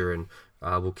future. And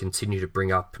we'll continue to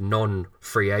bring up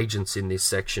non-free agents in this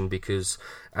section because,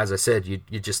 as I said, you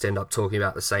just end up talking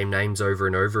about the same names over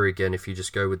and over again if you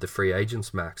just go with the free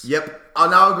agents, Max. Yep.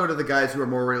 I'll go to the guys who are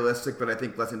more realistic, but I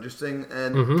think less interesting.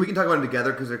 And we can talk about them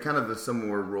together because they're kind of a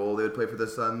similar role they would play for the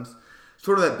Suns.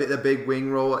 Sort of that big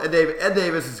wing role. Ed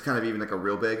Davis is kind of even like a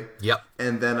real big. Yep.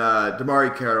 And then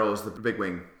Damari Carroll is the big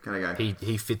wing kind of guy.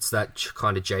 He fits that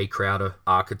kind of Jay Crowder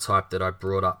archetype that I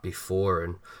brought up before.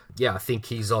 And yeah, I think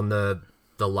he's on the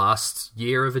last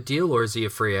year of a deal, or is he a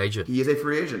free agent? He is a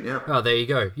free agent, yeah. Oh, there you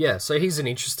go. Yeah, so he's an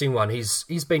interesting one.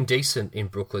 He's been decent in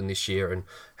Brooklyn this year and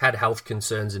had health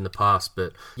concerns in the past,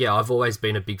 but yeah, I've always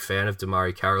been a big fan of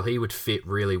Damari Carroll. He would fit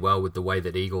really well with the way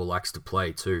that Igor likes to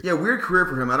play too. Yeah, weird career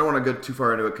for him. I don't want to go too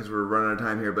far into it because we're running out of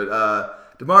time here, but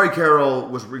Damari Carroll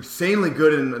was insanely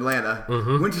good in Atlanta,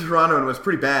 went to Toronto and was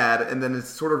pretty bad, and then it's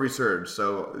sort of resurged,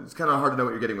 so it's kind of hard to know what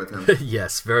you're getting with him.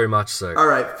 Yes, very much so. All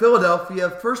right,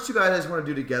 Philadelphia. First two guys I just want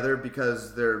to do together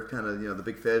because they're kind of, the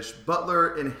big fish.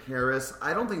 Butler and Harris.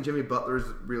 I don't think Jimmy Butler is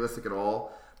realistic at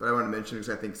all, but I want to mention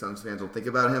because I think Suns fans will think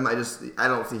about him. I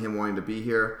don't see him wanting to be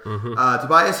here.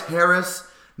 Tobias Harris.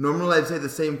 Normally I'd say the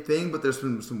same thing, but there's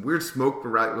been some weird smoke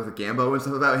around with Gambo and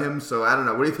stuff about him, so I don't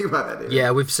know. What do you think about that, David?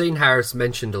 Yeah, we've seen Harris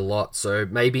mentioned a lot, so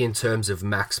maybe in terms of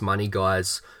max money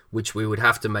guys, which we would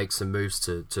have to make some moves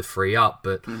to free up,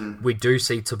 but we do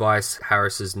see Tobias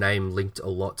Harris's name linked a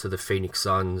lot to the Phoenix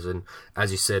Suns, and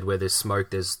as you said, where there's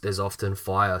smoke, there's often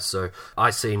fire, so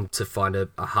I seem to find a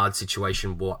hard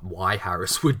situation why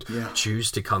Harris would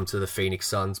choose to come to the Phoenix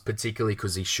Suns, particularly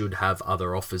because he should have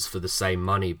other offers for the same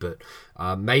money, but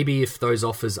maybe if those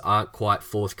offers aren't quite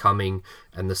forthcoming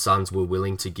and the Suns were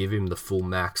willing to give him the full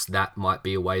max, that might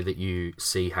be a way that you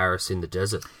see Harris in the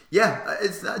desert. Yeah,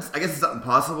 I guess it's not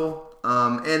impossible.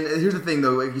 And here's the thing,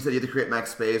 though. Like you said, you have to create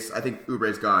max space. I think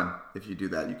Oubre's gone if you do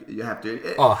that. You have to.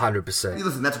 100%.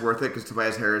 Listen, that's worth it because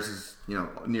Tobias Harris is,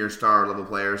 near star level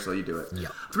player, so you do it. Yeah.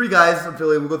 Three guys from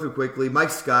Philly. We'll go through quickly. Mike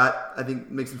Scott, I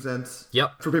think, makes some sense.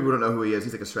 Yep. For people who don't know who he is,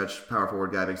 he's like a stretch power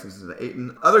forward guy. Makes sense to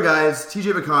Ayton. Other guys,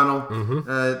 TJ McConnell,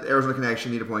 Arizona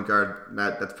connection, need a point guard.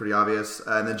 That's pretty obvious.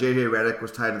 And then JJ Redick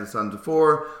was tied to the Suns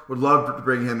before. Would love to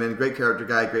bring him in. Great character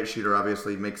guy, great shooter.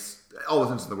 Obviously makes all the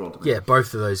sense in the world to me. Yeah,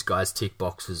 both of those guys tick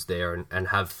boxes there and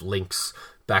have links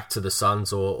back to the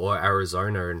Suns or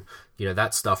Arizona, and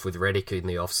that stuff with Redick in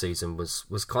the offseason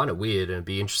was kind of weird, and it'd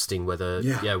be interesting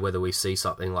whether we see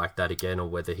something like that again, or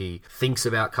whether he thinks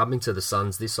about coming to the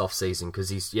Suns this offseason, because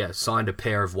he's signed a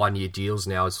pair of 1-year deals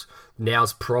now.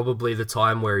 Now's probably the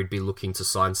time where he'd be looking to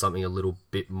sign something a little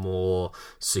bit more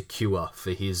secure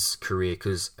for his career,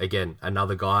 because again,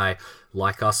 another guy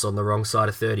like us on the wrong side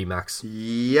of 30, Max.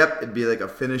 Yep, it'd be like a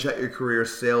finish out your career,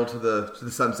 sail to the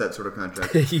sunset sort of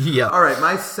contract. Yeah. All right,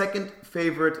 my second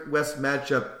favorite West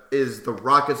matchup is the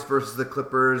Rockets versus the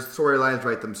Clippers. Storylines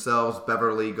write themselves.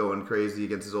 Beverly going crazy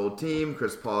against his old team.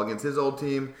 Chris Paul against his old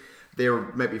team. There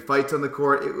might be fights on the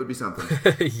court. It would be something.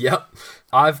 Yep.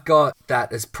 I've got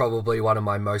that as probably one of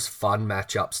my most fun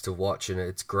matchups to watch, and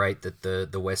it's great that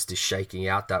the West is shaking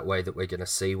out that way, that we're going to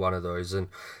see one of those. And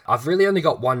I've really only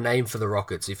got one name for the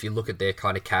Rockets. If you look at their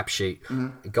kind of cap sheet,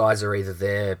 guys are either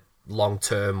there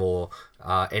long-term or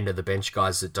end of the bench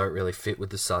guys that don't really fit with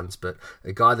the Suns, but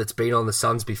a guy that's been on the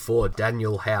Suns before,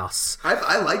 Daniel House.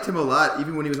 I liked him a lot,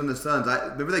 even when he was on the Suns.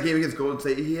 Remember that game against Golden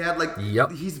State? He had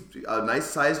he's a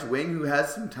nice-sized wing who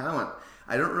has some talent.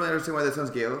 I don't really understand why the Suns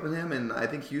gave up on him, and I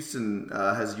think Houston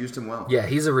has used him well. Yeah,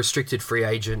 he's a restricted free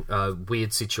agent.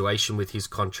 Weird situation with his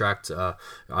contract.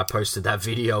 I posted that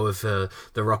video of the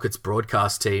Rockets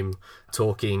broadcast team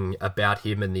talking about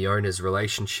him and the owner's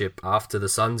relationship after the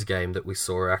Suns game that we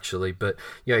saw, actually. But,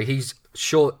 he's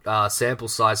short sample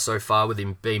size so far with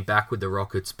him being back with the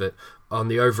Rockets, but on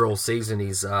the overall season,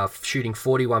 he's shooting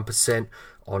 41%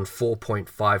 on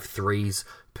 4.5 threes,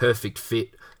 perfect fit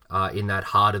in that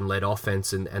Harden-led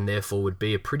offense, and therefore would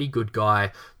be a pretty good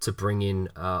guy to bring in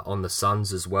on the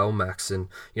Suns as well, Max. And,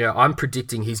 I'm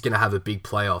predicting he's going to have a big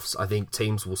playoffs. I think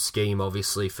teams will scheme,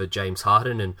 obviously, for James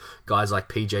Harden, and guys like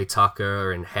PJ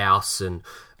Tucker and House and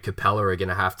Capella are going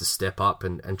to have to step up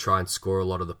and try and score a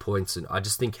lot of the points. And I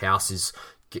just think House is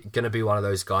going to be one of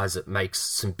those guys that makes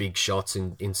some big shots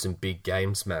in some big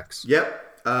games, Max. Yep.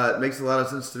 It makes a lot of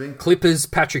sense to me. Clippers,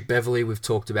 Patrick Beverley, we've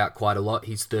talked about quite a lot.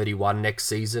 He's 31 next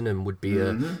season and would be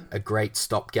a great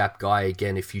stopgap guy.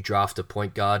 Again, if you draft a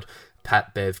point guard,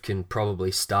 Pat Bev can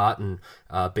probably start and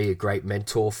be a great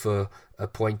mentor for a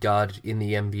point guard in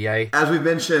the NBA. As we've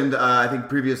mentioned, I think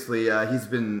previously, he's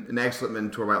been an excellent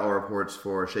mentor by all reports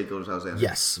for Shai Gilgeous-Alexander.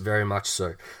 Yes, very much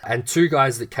so. And two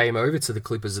guys that came over to the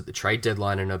Clippers at the trade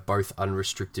deadline and are both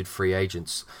unrestricted free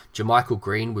agents. JaMychal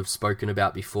Green, we've spoken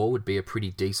about before, would be a pretty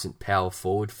decent power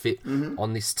forward fit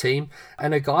on this team.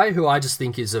 And a guy who I just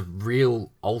think is a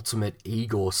real ultimate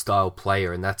Igor-style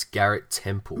player, and that's Garrett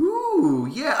Temple. Ooh,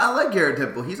 yeah, I like Garrett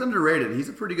Temple. He's underrated. He's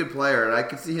a pretty good player, and I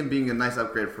could see him being a nice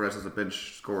upgrade for us as a bench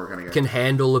scorer kind of guy. Can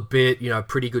handle a bit,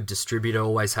 pretty good distributor,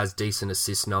 always has decent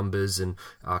assist numbers, and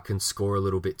can score a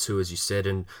little bit too, as you said,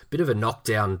 and a bit of a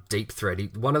knockdown deep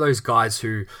threat. One of those guys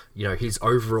who, his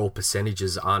overall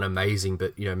percentages aren't amazing,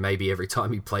 but, maybe every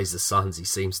time he plays the Suns, he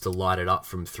seems to light it up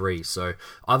from three. So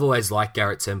I've always liked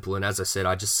Garrett Temple, and as I said,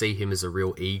 I just see him as a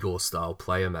real Igor-style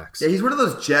player, Max. Yeah, he's one of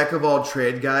those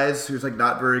jack-of-all-trade guys who's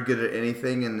not very good at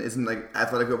anything and isn't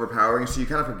athletic overpowering, so you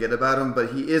kind of forget about him,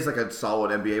 but he is a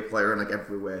solid NBA player in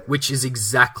every way. Which is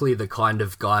exactly the kind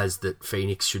of guys that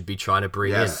Phoenix should be trying to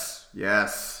bring in.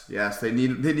 Yes. They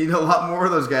need a lot more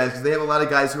of those guys because they have a lot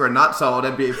of guys who are not solid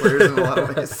NBA players in a lot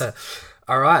of ways.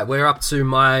 All right, we're up to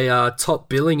my top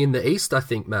billing in the East, I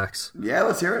think, Max. Yeah,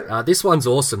 let's hear it. This one's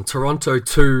awesome. Toronto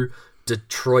 2,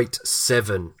 Detroit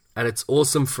 7. And it's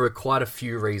awesome for quite a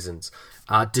few reasons.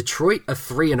 Detroit are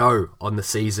 3-0 on the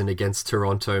season against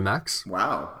Toronto, Max.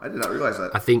 Wow, I did not realize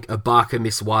that. I think Ibaka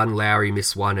missed one, Lowry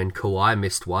missed one, and Kawhi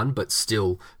missed one, but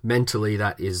still, mentally,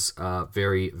 that is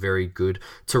very, very good.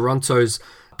 Toronto's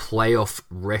playoff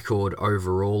record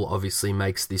overall obviously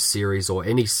makes this series or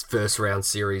any first round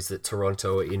series that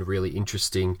Toronto are in really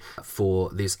interesting for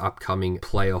this upcoming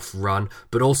playoff run,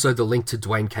 but also the link to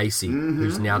Dwayne Casey,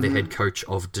 who's now the head coach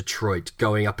of Detroit,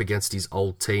 going up against his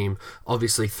old team,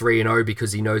 obviously 3-0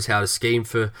 because he knows how to scheme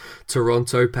for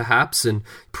Toronto perhaps, and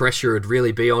pressure would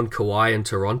really be on Kawhi and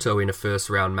Toronto in a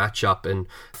first round matchup. And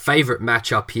favorite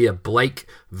matchup here, Blake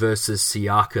versus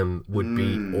Siakam, would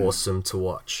be awesome to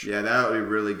watch. Yeah, that would be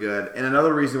really good. And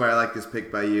another reason why I like this pick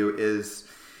by you is,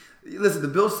 listen, the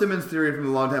Bill Simmons theory from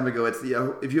a long time ago, it's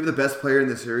if you have the best player in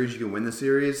the series, you can win the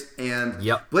series. And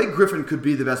Blake Griffin could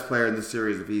be the best player in the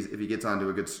series if he gets onto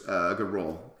a good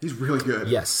roll. He's really good.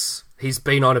 Yes. He's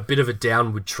been on a bit of a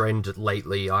downward trend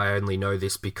lately. I only know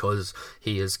this because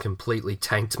he has completely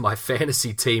tanked my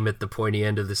fantasy team at the pointy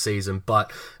end of the season.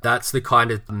 But that's the kind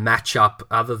of matchup,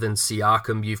 other than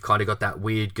Siakam, you've kind of got that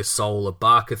weird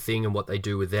Gasol-Ibaka thing and what they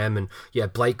do with them. And yeah,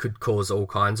 Blake could cause all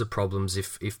kinds of problems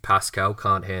if Pascal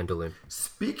can't handle him.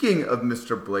 Speaking of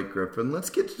Mr. Blake Griffin, let's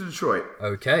get to Detroit.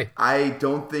 Okay. I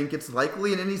don't think it's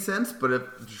likely in any sense, but if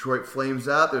Detroit flames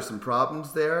out, there's some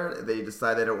problems there. They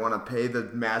decide they don't want to pay the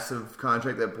massive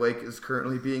contract that Blake is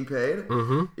currently being paid.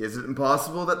 Is it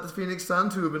impossible that the Phoenix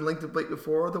Suns, who have been linked to Blake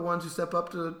before, are the ones who step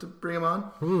up to bring him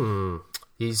on?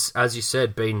 He's, as you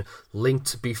said, been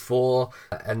linked before,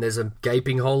 and there's a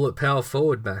gaping hole at power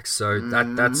forward, Max. So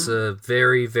that's a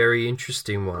very, very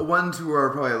interesting one. Ones who are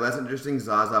probably less interesting,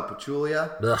 Zaza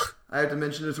Pachulia. Ugh. I have to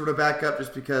mention a sort of backup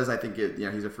just because I think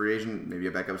he's a free agent, maybe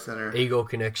a backup center. Igor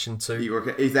connection too.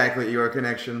 Igor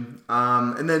connection.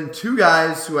 And then two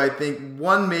guys who I think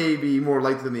one may be more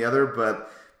likely than the other, but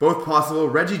both possible: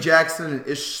 Reggie Jackson and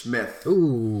Ish Smith.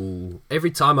 Ooh, every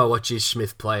time I watch Ish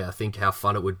Smith play, I think how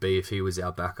fun it would be if he was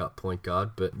our backup point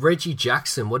guard. But Reggie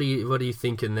Jackson, what are you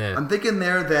thinking there? I'm thinking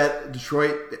there that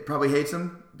Detroit probably hates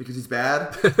him because he's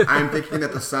bad. I'm thinking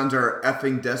that the Suns are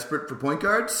effing desperate for point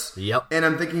guards. Yep. And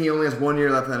I'm thinking he only has 1 year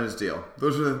left on his deal.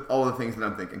 Those are all the things that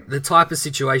I'm thinking. The type of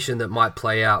situation that might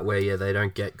play out where, yeah, they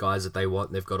don't get guys that they want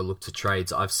and they've got to look to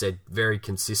trades. I've said very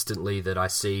consistently that I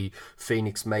see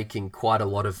Phoenix making quite a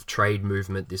lot of trade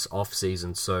movement this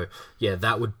offseason. So, yeah,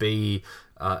 that would be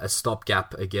a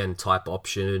stopgap, again, type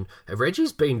option. And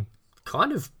Reggie's been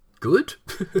kind of good.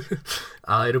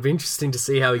 It'll be interesting to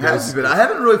see how he goes. I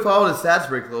haven't really followed his stats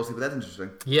very closely, but that's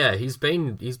interesting. Yeah, he's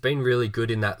been really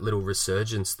good in that little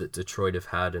resurgence that Detroit have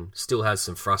had, and still has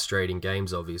some frustrating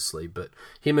games, obviously. But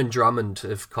him and Drummond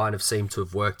have kind of seemed to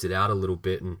have worked it out a little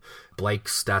bit, and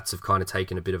Blake's stats have kind of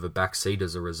taken a bit of a backseat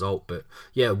as a result. But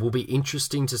yeah, it will be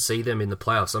interesting to see them in the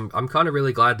playoffs. I'm kind of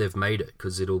really glad they've made it,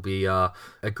 because it'll be a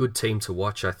good team to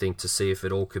watch, I think, to see if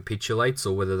it all capitulates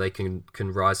or whether they can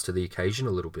rise to the occasion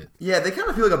a little bit. Yeah, they kind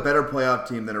of feel like a better playoff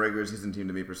team than a regular season team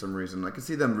to me for some reason. I can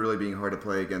see them really being hard to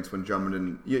play against when Drummond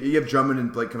and you have Drummond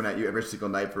and Blake coming at you every single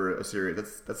night for a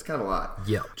series. That's kind of a lot.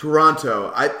 Yeah.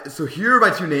 Toronto. So here are my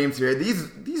two names here.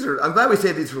 These are. I'm glad we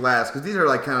saved these for last, because these are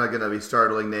like kind of going to be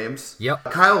startling names. Yep.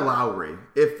 Kyle Lowry.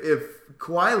 If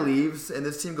Kawhi leaves and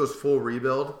this team goes full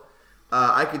rebuild,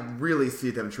 I could really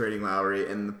see them trading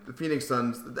Lowry. And the Phoenix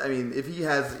Suns, I mean, if he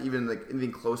has even like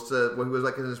anything close to what he was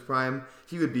like in his prime,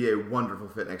 he would be a wonderful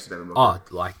fit next to Devin Booker. Oh,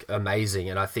 like, amazing.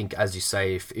 And I think, as you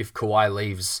say, if Kawhi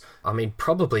leaves, I mean,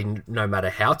 probably no matter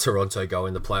how Toronto go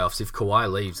in the playoffs, if Kawhi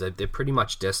leaves, they're pretty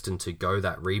much destined to go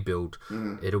that rebuild.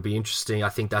 It'll be interesting. I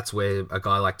think that's where a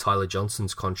guy like Tyler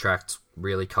Johnson's contract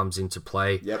really comes into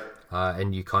play. Yep.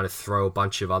 And you kind of throw a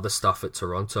bunch of other stuff at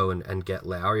Toronto and get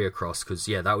Lowry across, because,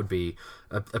 yeah, that would be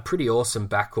a pretty awesome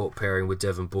backcourt pairing with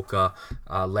Devin Booker.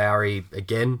 Lowry,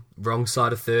 again, wrong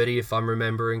side of 30, if I'm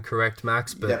remembering correct,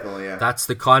 Max. But definitely, yeah. That's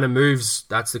the kind of moves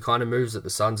that the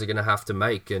Suns are going to have to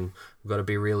make, and we've got to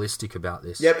be realistic about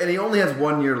this. Yep, and he only has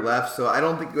 1 year left, so I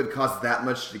don't think it would cost that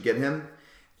much to get him.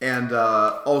 And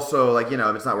also, like,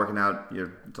 if it's not working out,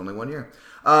 it's only 1 year.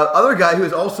 Other guy who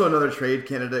is also another trade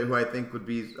candidate who I think would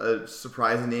be a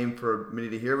surprising name for many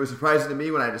to hear. It was surprising to me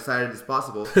when I decided it's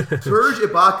possible. Serge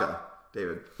Ibaka,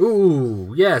 David.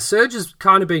 Ooh, yeah, Serge has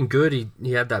kind of been good.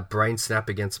 He had that brain snap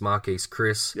against Marquise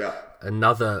Chris. Yeah.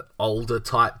 Another older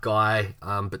type guy,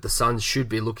 but the Suns should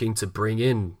be looking to bring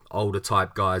in older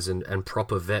type guys and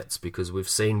proper vets, because we've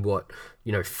seen what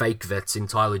fake vets in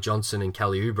Tyler Johnson and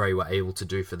Kelly Oubre were able to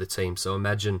do for the team. So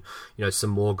imagine some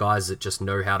more guys that just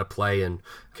know how to play and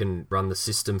can run the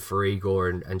system for Igor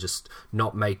and just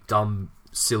not make dumb,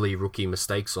 silly rookie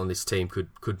mistakes on this team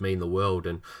could mean the world.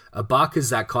 And Ibaka's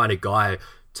that kind of guy.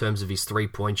 In terms of his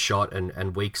three-point shot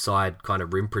and weak side kind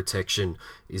of rim protection,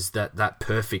 is that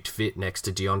perfect fit next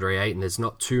to DeAndre Ayton. There's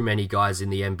not too many guys in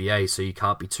the NBA, so you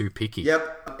can't be too picky.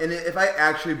 Yep, and if I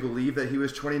actually believe that he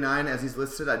was 29 as he's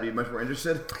listed, I'd be much more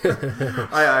interested.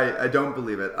 I don't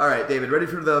believe it. All right, David, ready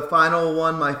for the final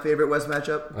one, my favorite West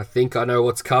matchup? I think I know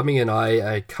what's coming, and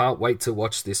I can't wait to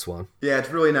watch this one. Yeah, it's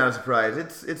really not a surprise.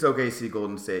 It's OKC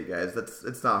Golden State, guys.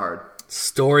 It's not hard.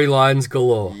 Storylines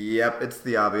galore. Yep, it's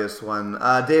the obvious one.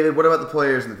 David, what about the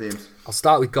players and the teams? I'll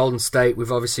start with Golden State.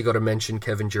 We've obviously got to mention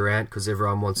Kevin Durant, because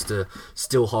everyone wants to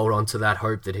still hold on to that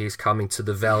hope that he's coming to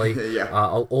the Valley. Yeah.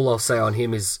 All I'll say on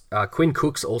him is Quinn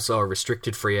Cook's also a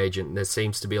restricted free agent, and there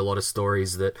seems to be a lot of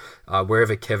stories that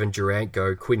wherever Kevin Durant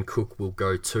go, Quinn Cook will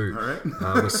go too. All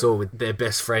right. We saw with their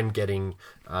best friend getting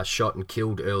shot and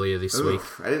killed earlier this week.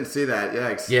 I didn't see that.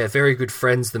 Yikes. Yeah, very good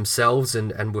friends themselves,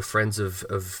 and were friends of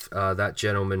that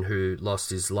gentleman who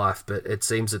lost his life. But it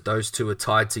seems that those two are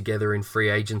tied together in free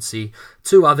agency.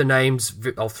 Two other names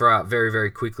I'll throw out very,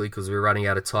 very quickly because we're running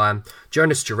out of time.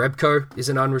 Jonas Jerebko is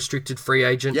an unrestricted free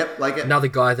agent. Yep, like it. Another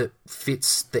guy that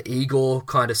fits the Igor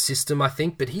kind of system, I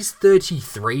think. But he's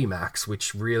 33, Max,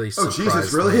 which really surprised me.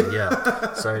 Jesus, really?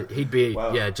 Yeah. So he'd be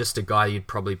just a guy you'd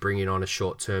probably bring in on a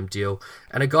short-term deal.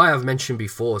 And a guy I've mentioned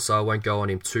before, so I won't go on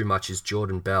him too much, is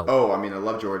Jordan Bell. Oh, I mean, I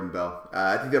love Jordan Bell.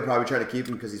 I think they'll probably try to keep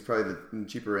him because he's probably the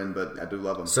cheaper end, but I do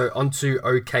love him. So on to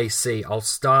OKC. I'll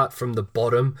start from the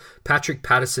bottom. Patrick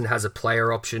Patterson has a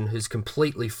player option who's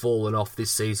completely fallen off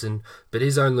this season, but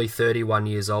is only 31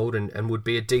 years old and would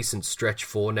be a decent stretch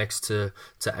for next to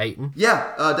Ayton.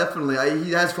 Yeah, definitely.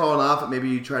 He has fallen off. Maybe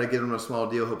you try to give him a small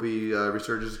deal. Hope he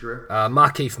resurges his career.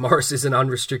 Markieff Morris is an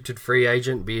unrestricted free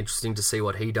agent. Be interesting to see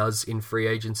what he does in free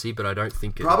agency, but I don't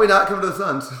think probably not coming to the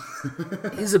Suns.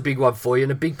 Here's a big one for you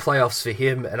and a big playoffs for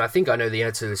him, and I think I know the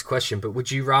answer to this question, but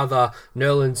would you rather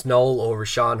Nerlens Noel or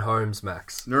Rashawn Holmes,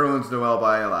 Max? Nerlens Noel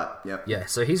by a lot. Yep. Yeah,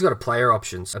 so he's got a player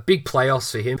options. A big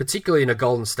playoffs for him, particularly in a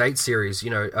Golden State series,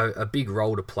 a big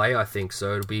role to play, I think.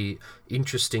 So it'll be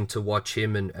interesting to watch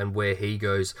him and where he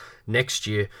goes next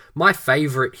year. My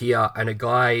favourite here, and a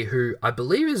guy who I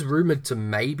believe is rumoured to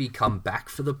maybe come back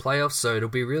for the playoffs, so it'll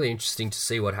be really interesting to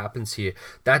see what happens here.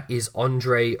 That is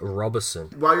Andre Robertson.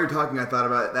 While you're talking, I thought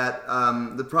about that.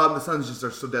 The problem, the Suns just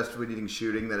are so desperately needing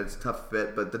shooting that it's a tough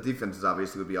fit, but the defenses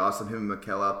obviously would be awesome. Him and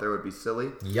Mikal out there would be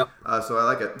silly. Yep. So I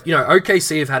like it. You know,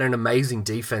 OKC have had an amazing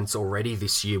defense already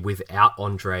this year without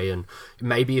Andre, and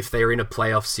maybe if they're in a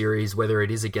playoff series, whether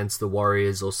it is against the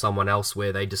Warriors or someone else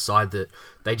where they decide that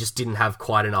they just didn't have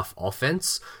quite enough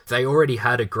offense, they already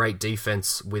had a great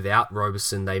defense without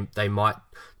Roberson. They might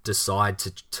decide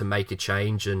to make a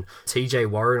change, and TJ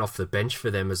Warren off the bench for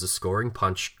them as a scoring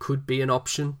punch could be an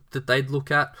option that they'd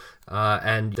look at.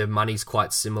 And their money's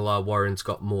quite similar. Warren's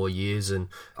got more years, and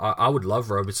I would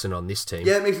love Robertson on this team.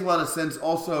 Yeah, it makes a lot of sense.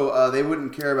 Also, they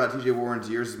wouldn't care about TJ Warren's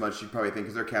years as much, you'd probably think,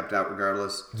 because they're capped out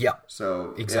regardless. Yeah.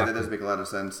 So, exactly. Yeah, that does make a lot of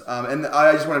sense. And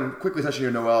I just want to quickly touch on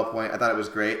your Noel point. I thought it was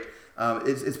great.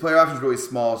 His player option is really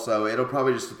small, so it'll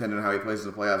probably just depend on how he plays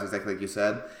in the playoffs, exactly like you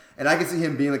said. And I can see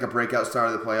him being like a breakout star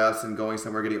of the playoffs and going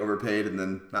somewhere, getting overpaid, and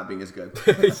then not being as good.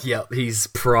 Yep, he's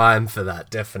prime for that,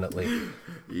 definitely.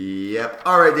 Yep.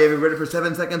 All right, David, ready for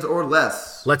 7 seconds or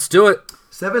less? Let's do it.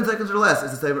 7 seconds or less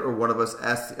is a statement where one of us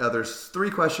asks the other 3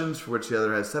 questions for which the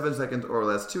other has 7 seconds or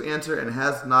less to answer and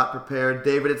has not prepared.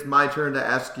 David, it's my turn to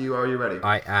ask you. Are you ready?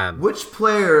 I am. Which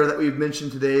player that we've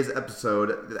mentioned today's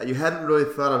episode that you hadn't really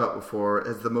thought about before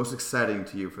is the most exciting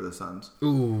to you for the Suns?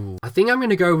 Ooh, I think I'm going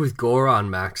to go with Goran,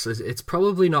 Max. It's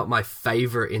probably not my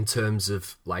favorite in terms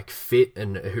of like fit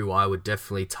and who I would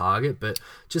definitely target, but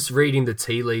just reading the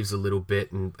tea leaves a little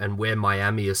bit and where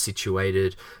Miami is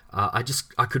situated, I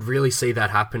could really see that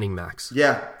happening, Max.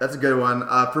 Yeah, that's a good one.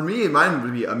 For me, mine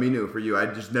would be Aminu. For you, I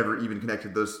just never even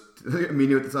connected those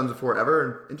Aminu with the Suns before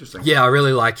ever. Interesting. Yeah, I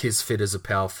really like his fit as a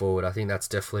power forward. I think that's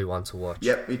definitely one to watch.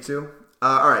 Yep, me too.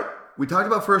 All right, we talked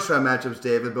about first round matchups,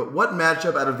 David, but what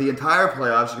matchup out of the entire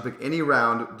playoffs, you can pick any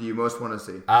round, do you most want to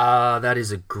see? That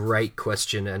is a great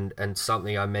question and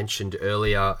something I mentioned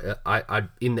earlier. I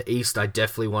in the East, I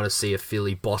definitely want to see a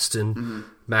Philly-Boston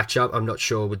matchup. I'm not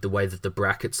sure with the way that the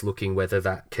bracket's looking whether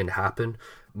that can happen.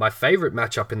 My favorite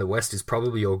matchup in the West is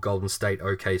probably your Golden State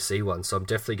OKC one, so I'm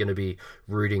definitely going to be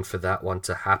rooting for that one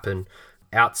to happen.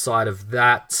 Outside of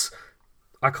that,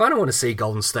 I kind of want to see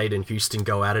Golden State and Houston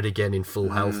go at it again in full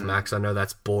health, Max. I know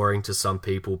that's boring to some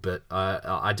people, but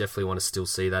I definitely want to still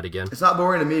see that again. It's not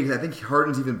boring to me because I think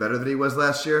Harden's even better than he was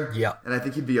last year. Yeah. And I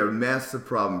think he'd be a massive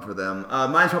problem for them.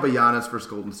 Mine's probably Giannis versus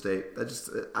Golden State.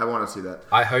 I want to see that.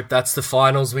 I hope that's the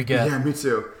finals we get. Yeah, me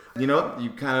too. You know,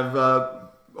 you kind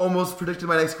of almost predicted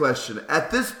my next question.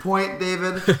 At this point,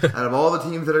 David, out of all the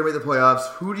teams that are going to make the playoffs,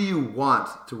 who do you want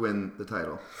to win the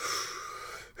title?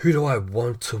 Who do I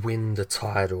want to win the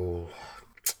title?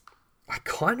 I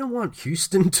kind of want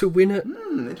Houston to win it.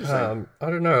 Interesting. I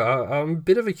don't know. I'm a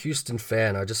bit of a Houston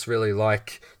fan. I just really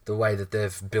like the way that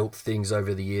they've built things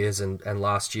over the years, and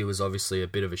last year was obviously a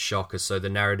bit of a shocker. So the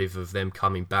narrative of them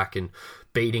coming back and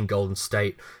beating Golden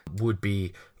State would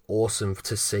be awesome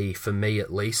to see, for me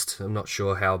at least. I'm not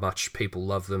sure how much people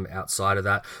love them outside of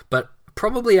that, but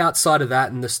probably outside of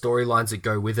that and the storylines that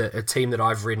go with it, a team that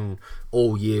I've written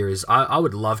all year is I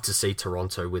would love to see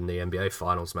Toronto win the NBA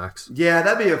Finals, Max. Yeah,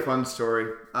 that'd be a fun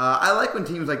story. I like when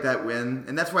teams like that win,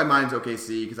 and that's why mine's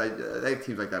OKC, because I like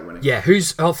teams like that winning. Yeah,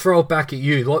 I'll throw it back at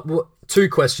you. What 2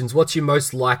 questions. What's your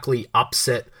most likely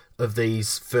upset of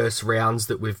these first rounds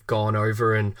that we've gone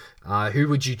over, and who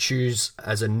would you choose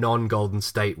as a non-Golden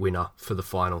State winner for the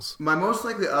finals? My most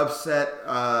likely upset,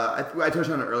 I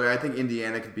touched on it earlier, I think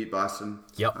Indiana could beat Boston.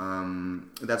 Yep.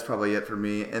 That's probably it for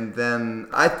me. And then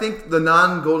I think the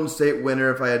non-Golden State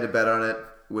winner, if I had to bet on it,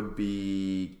 would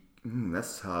be...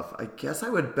 that's tough. I guess I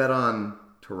would bet on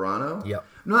Toronto. Yep.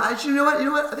 No, actually, you know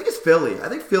what? I think it's Philly. I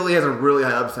think Philly has a really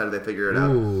high upside if they figure it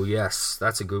out. Ooh, yes.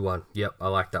 That's a good one. Yep, I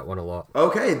like that one a lot.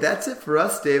 Okay, that's it for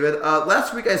us, David.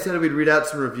 Last week I said we'd read out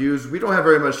some reviews. We don't have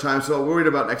very much time, so we'll read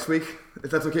about next week, if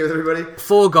that's okay with everybody.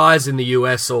 4 guys in the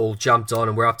US all jumped on,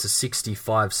 and we're up to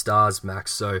 65 stars,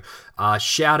 Max. So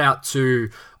shout out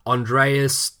to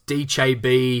Andreas,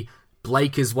 DJB,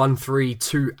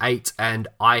 Blakers1328, and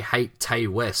I Hate Tay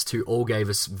West, who all gave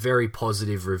us very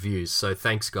positive reviews. So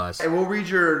thanks, guys. And we'll read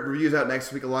your reviews out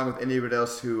next week, along with anybody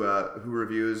else who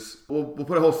reviews. We'll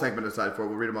put a whole segment aside for it.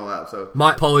 We'll read them all out. So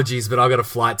my apologies, but I've got a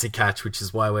flight to catch, which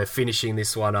is why we're finishing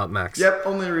this one up, Max. Yep,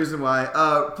 only reason why.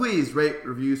 Please rate,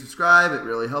 review, subscribe. It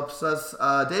really helps us.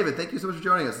 David, thank you so much for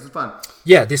joining us. This is fun.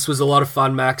 Yeah, this was a lot of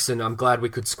fun, Max, and I'm glad we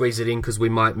could squeeze it in because we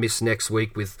might miss next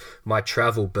week with my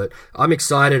travel. But I'm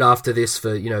excited after after this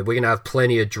for, we're going to have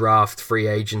plenty of draft, free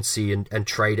agency, and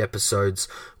trade episodes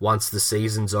once the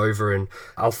season's over. And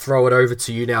I'll throw it over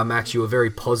to you now, Max. You were very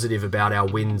positive about our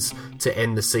wins to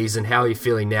end the season. How are you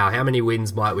feeling now? How many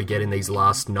wins might we get in these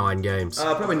last 9 games?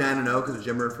 Probably 9-0 because of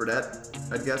Jimmer and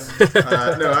Fredette, I'd guess.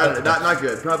 No, not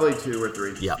good. Probably 2 or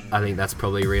 3. Yeah, I think that's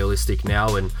probably realistic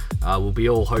now, and we'll be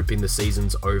all hoping the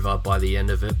season's over by the end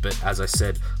of it. But as I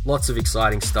said, lots of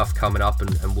exciting stuff coming up,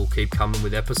 and we'll keep coming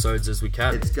with episodes as we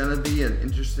can. It's going to be an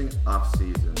interesting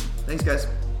off-season. Thanks, guys.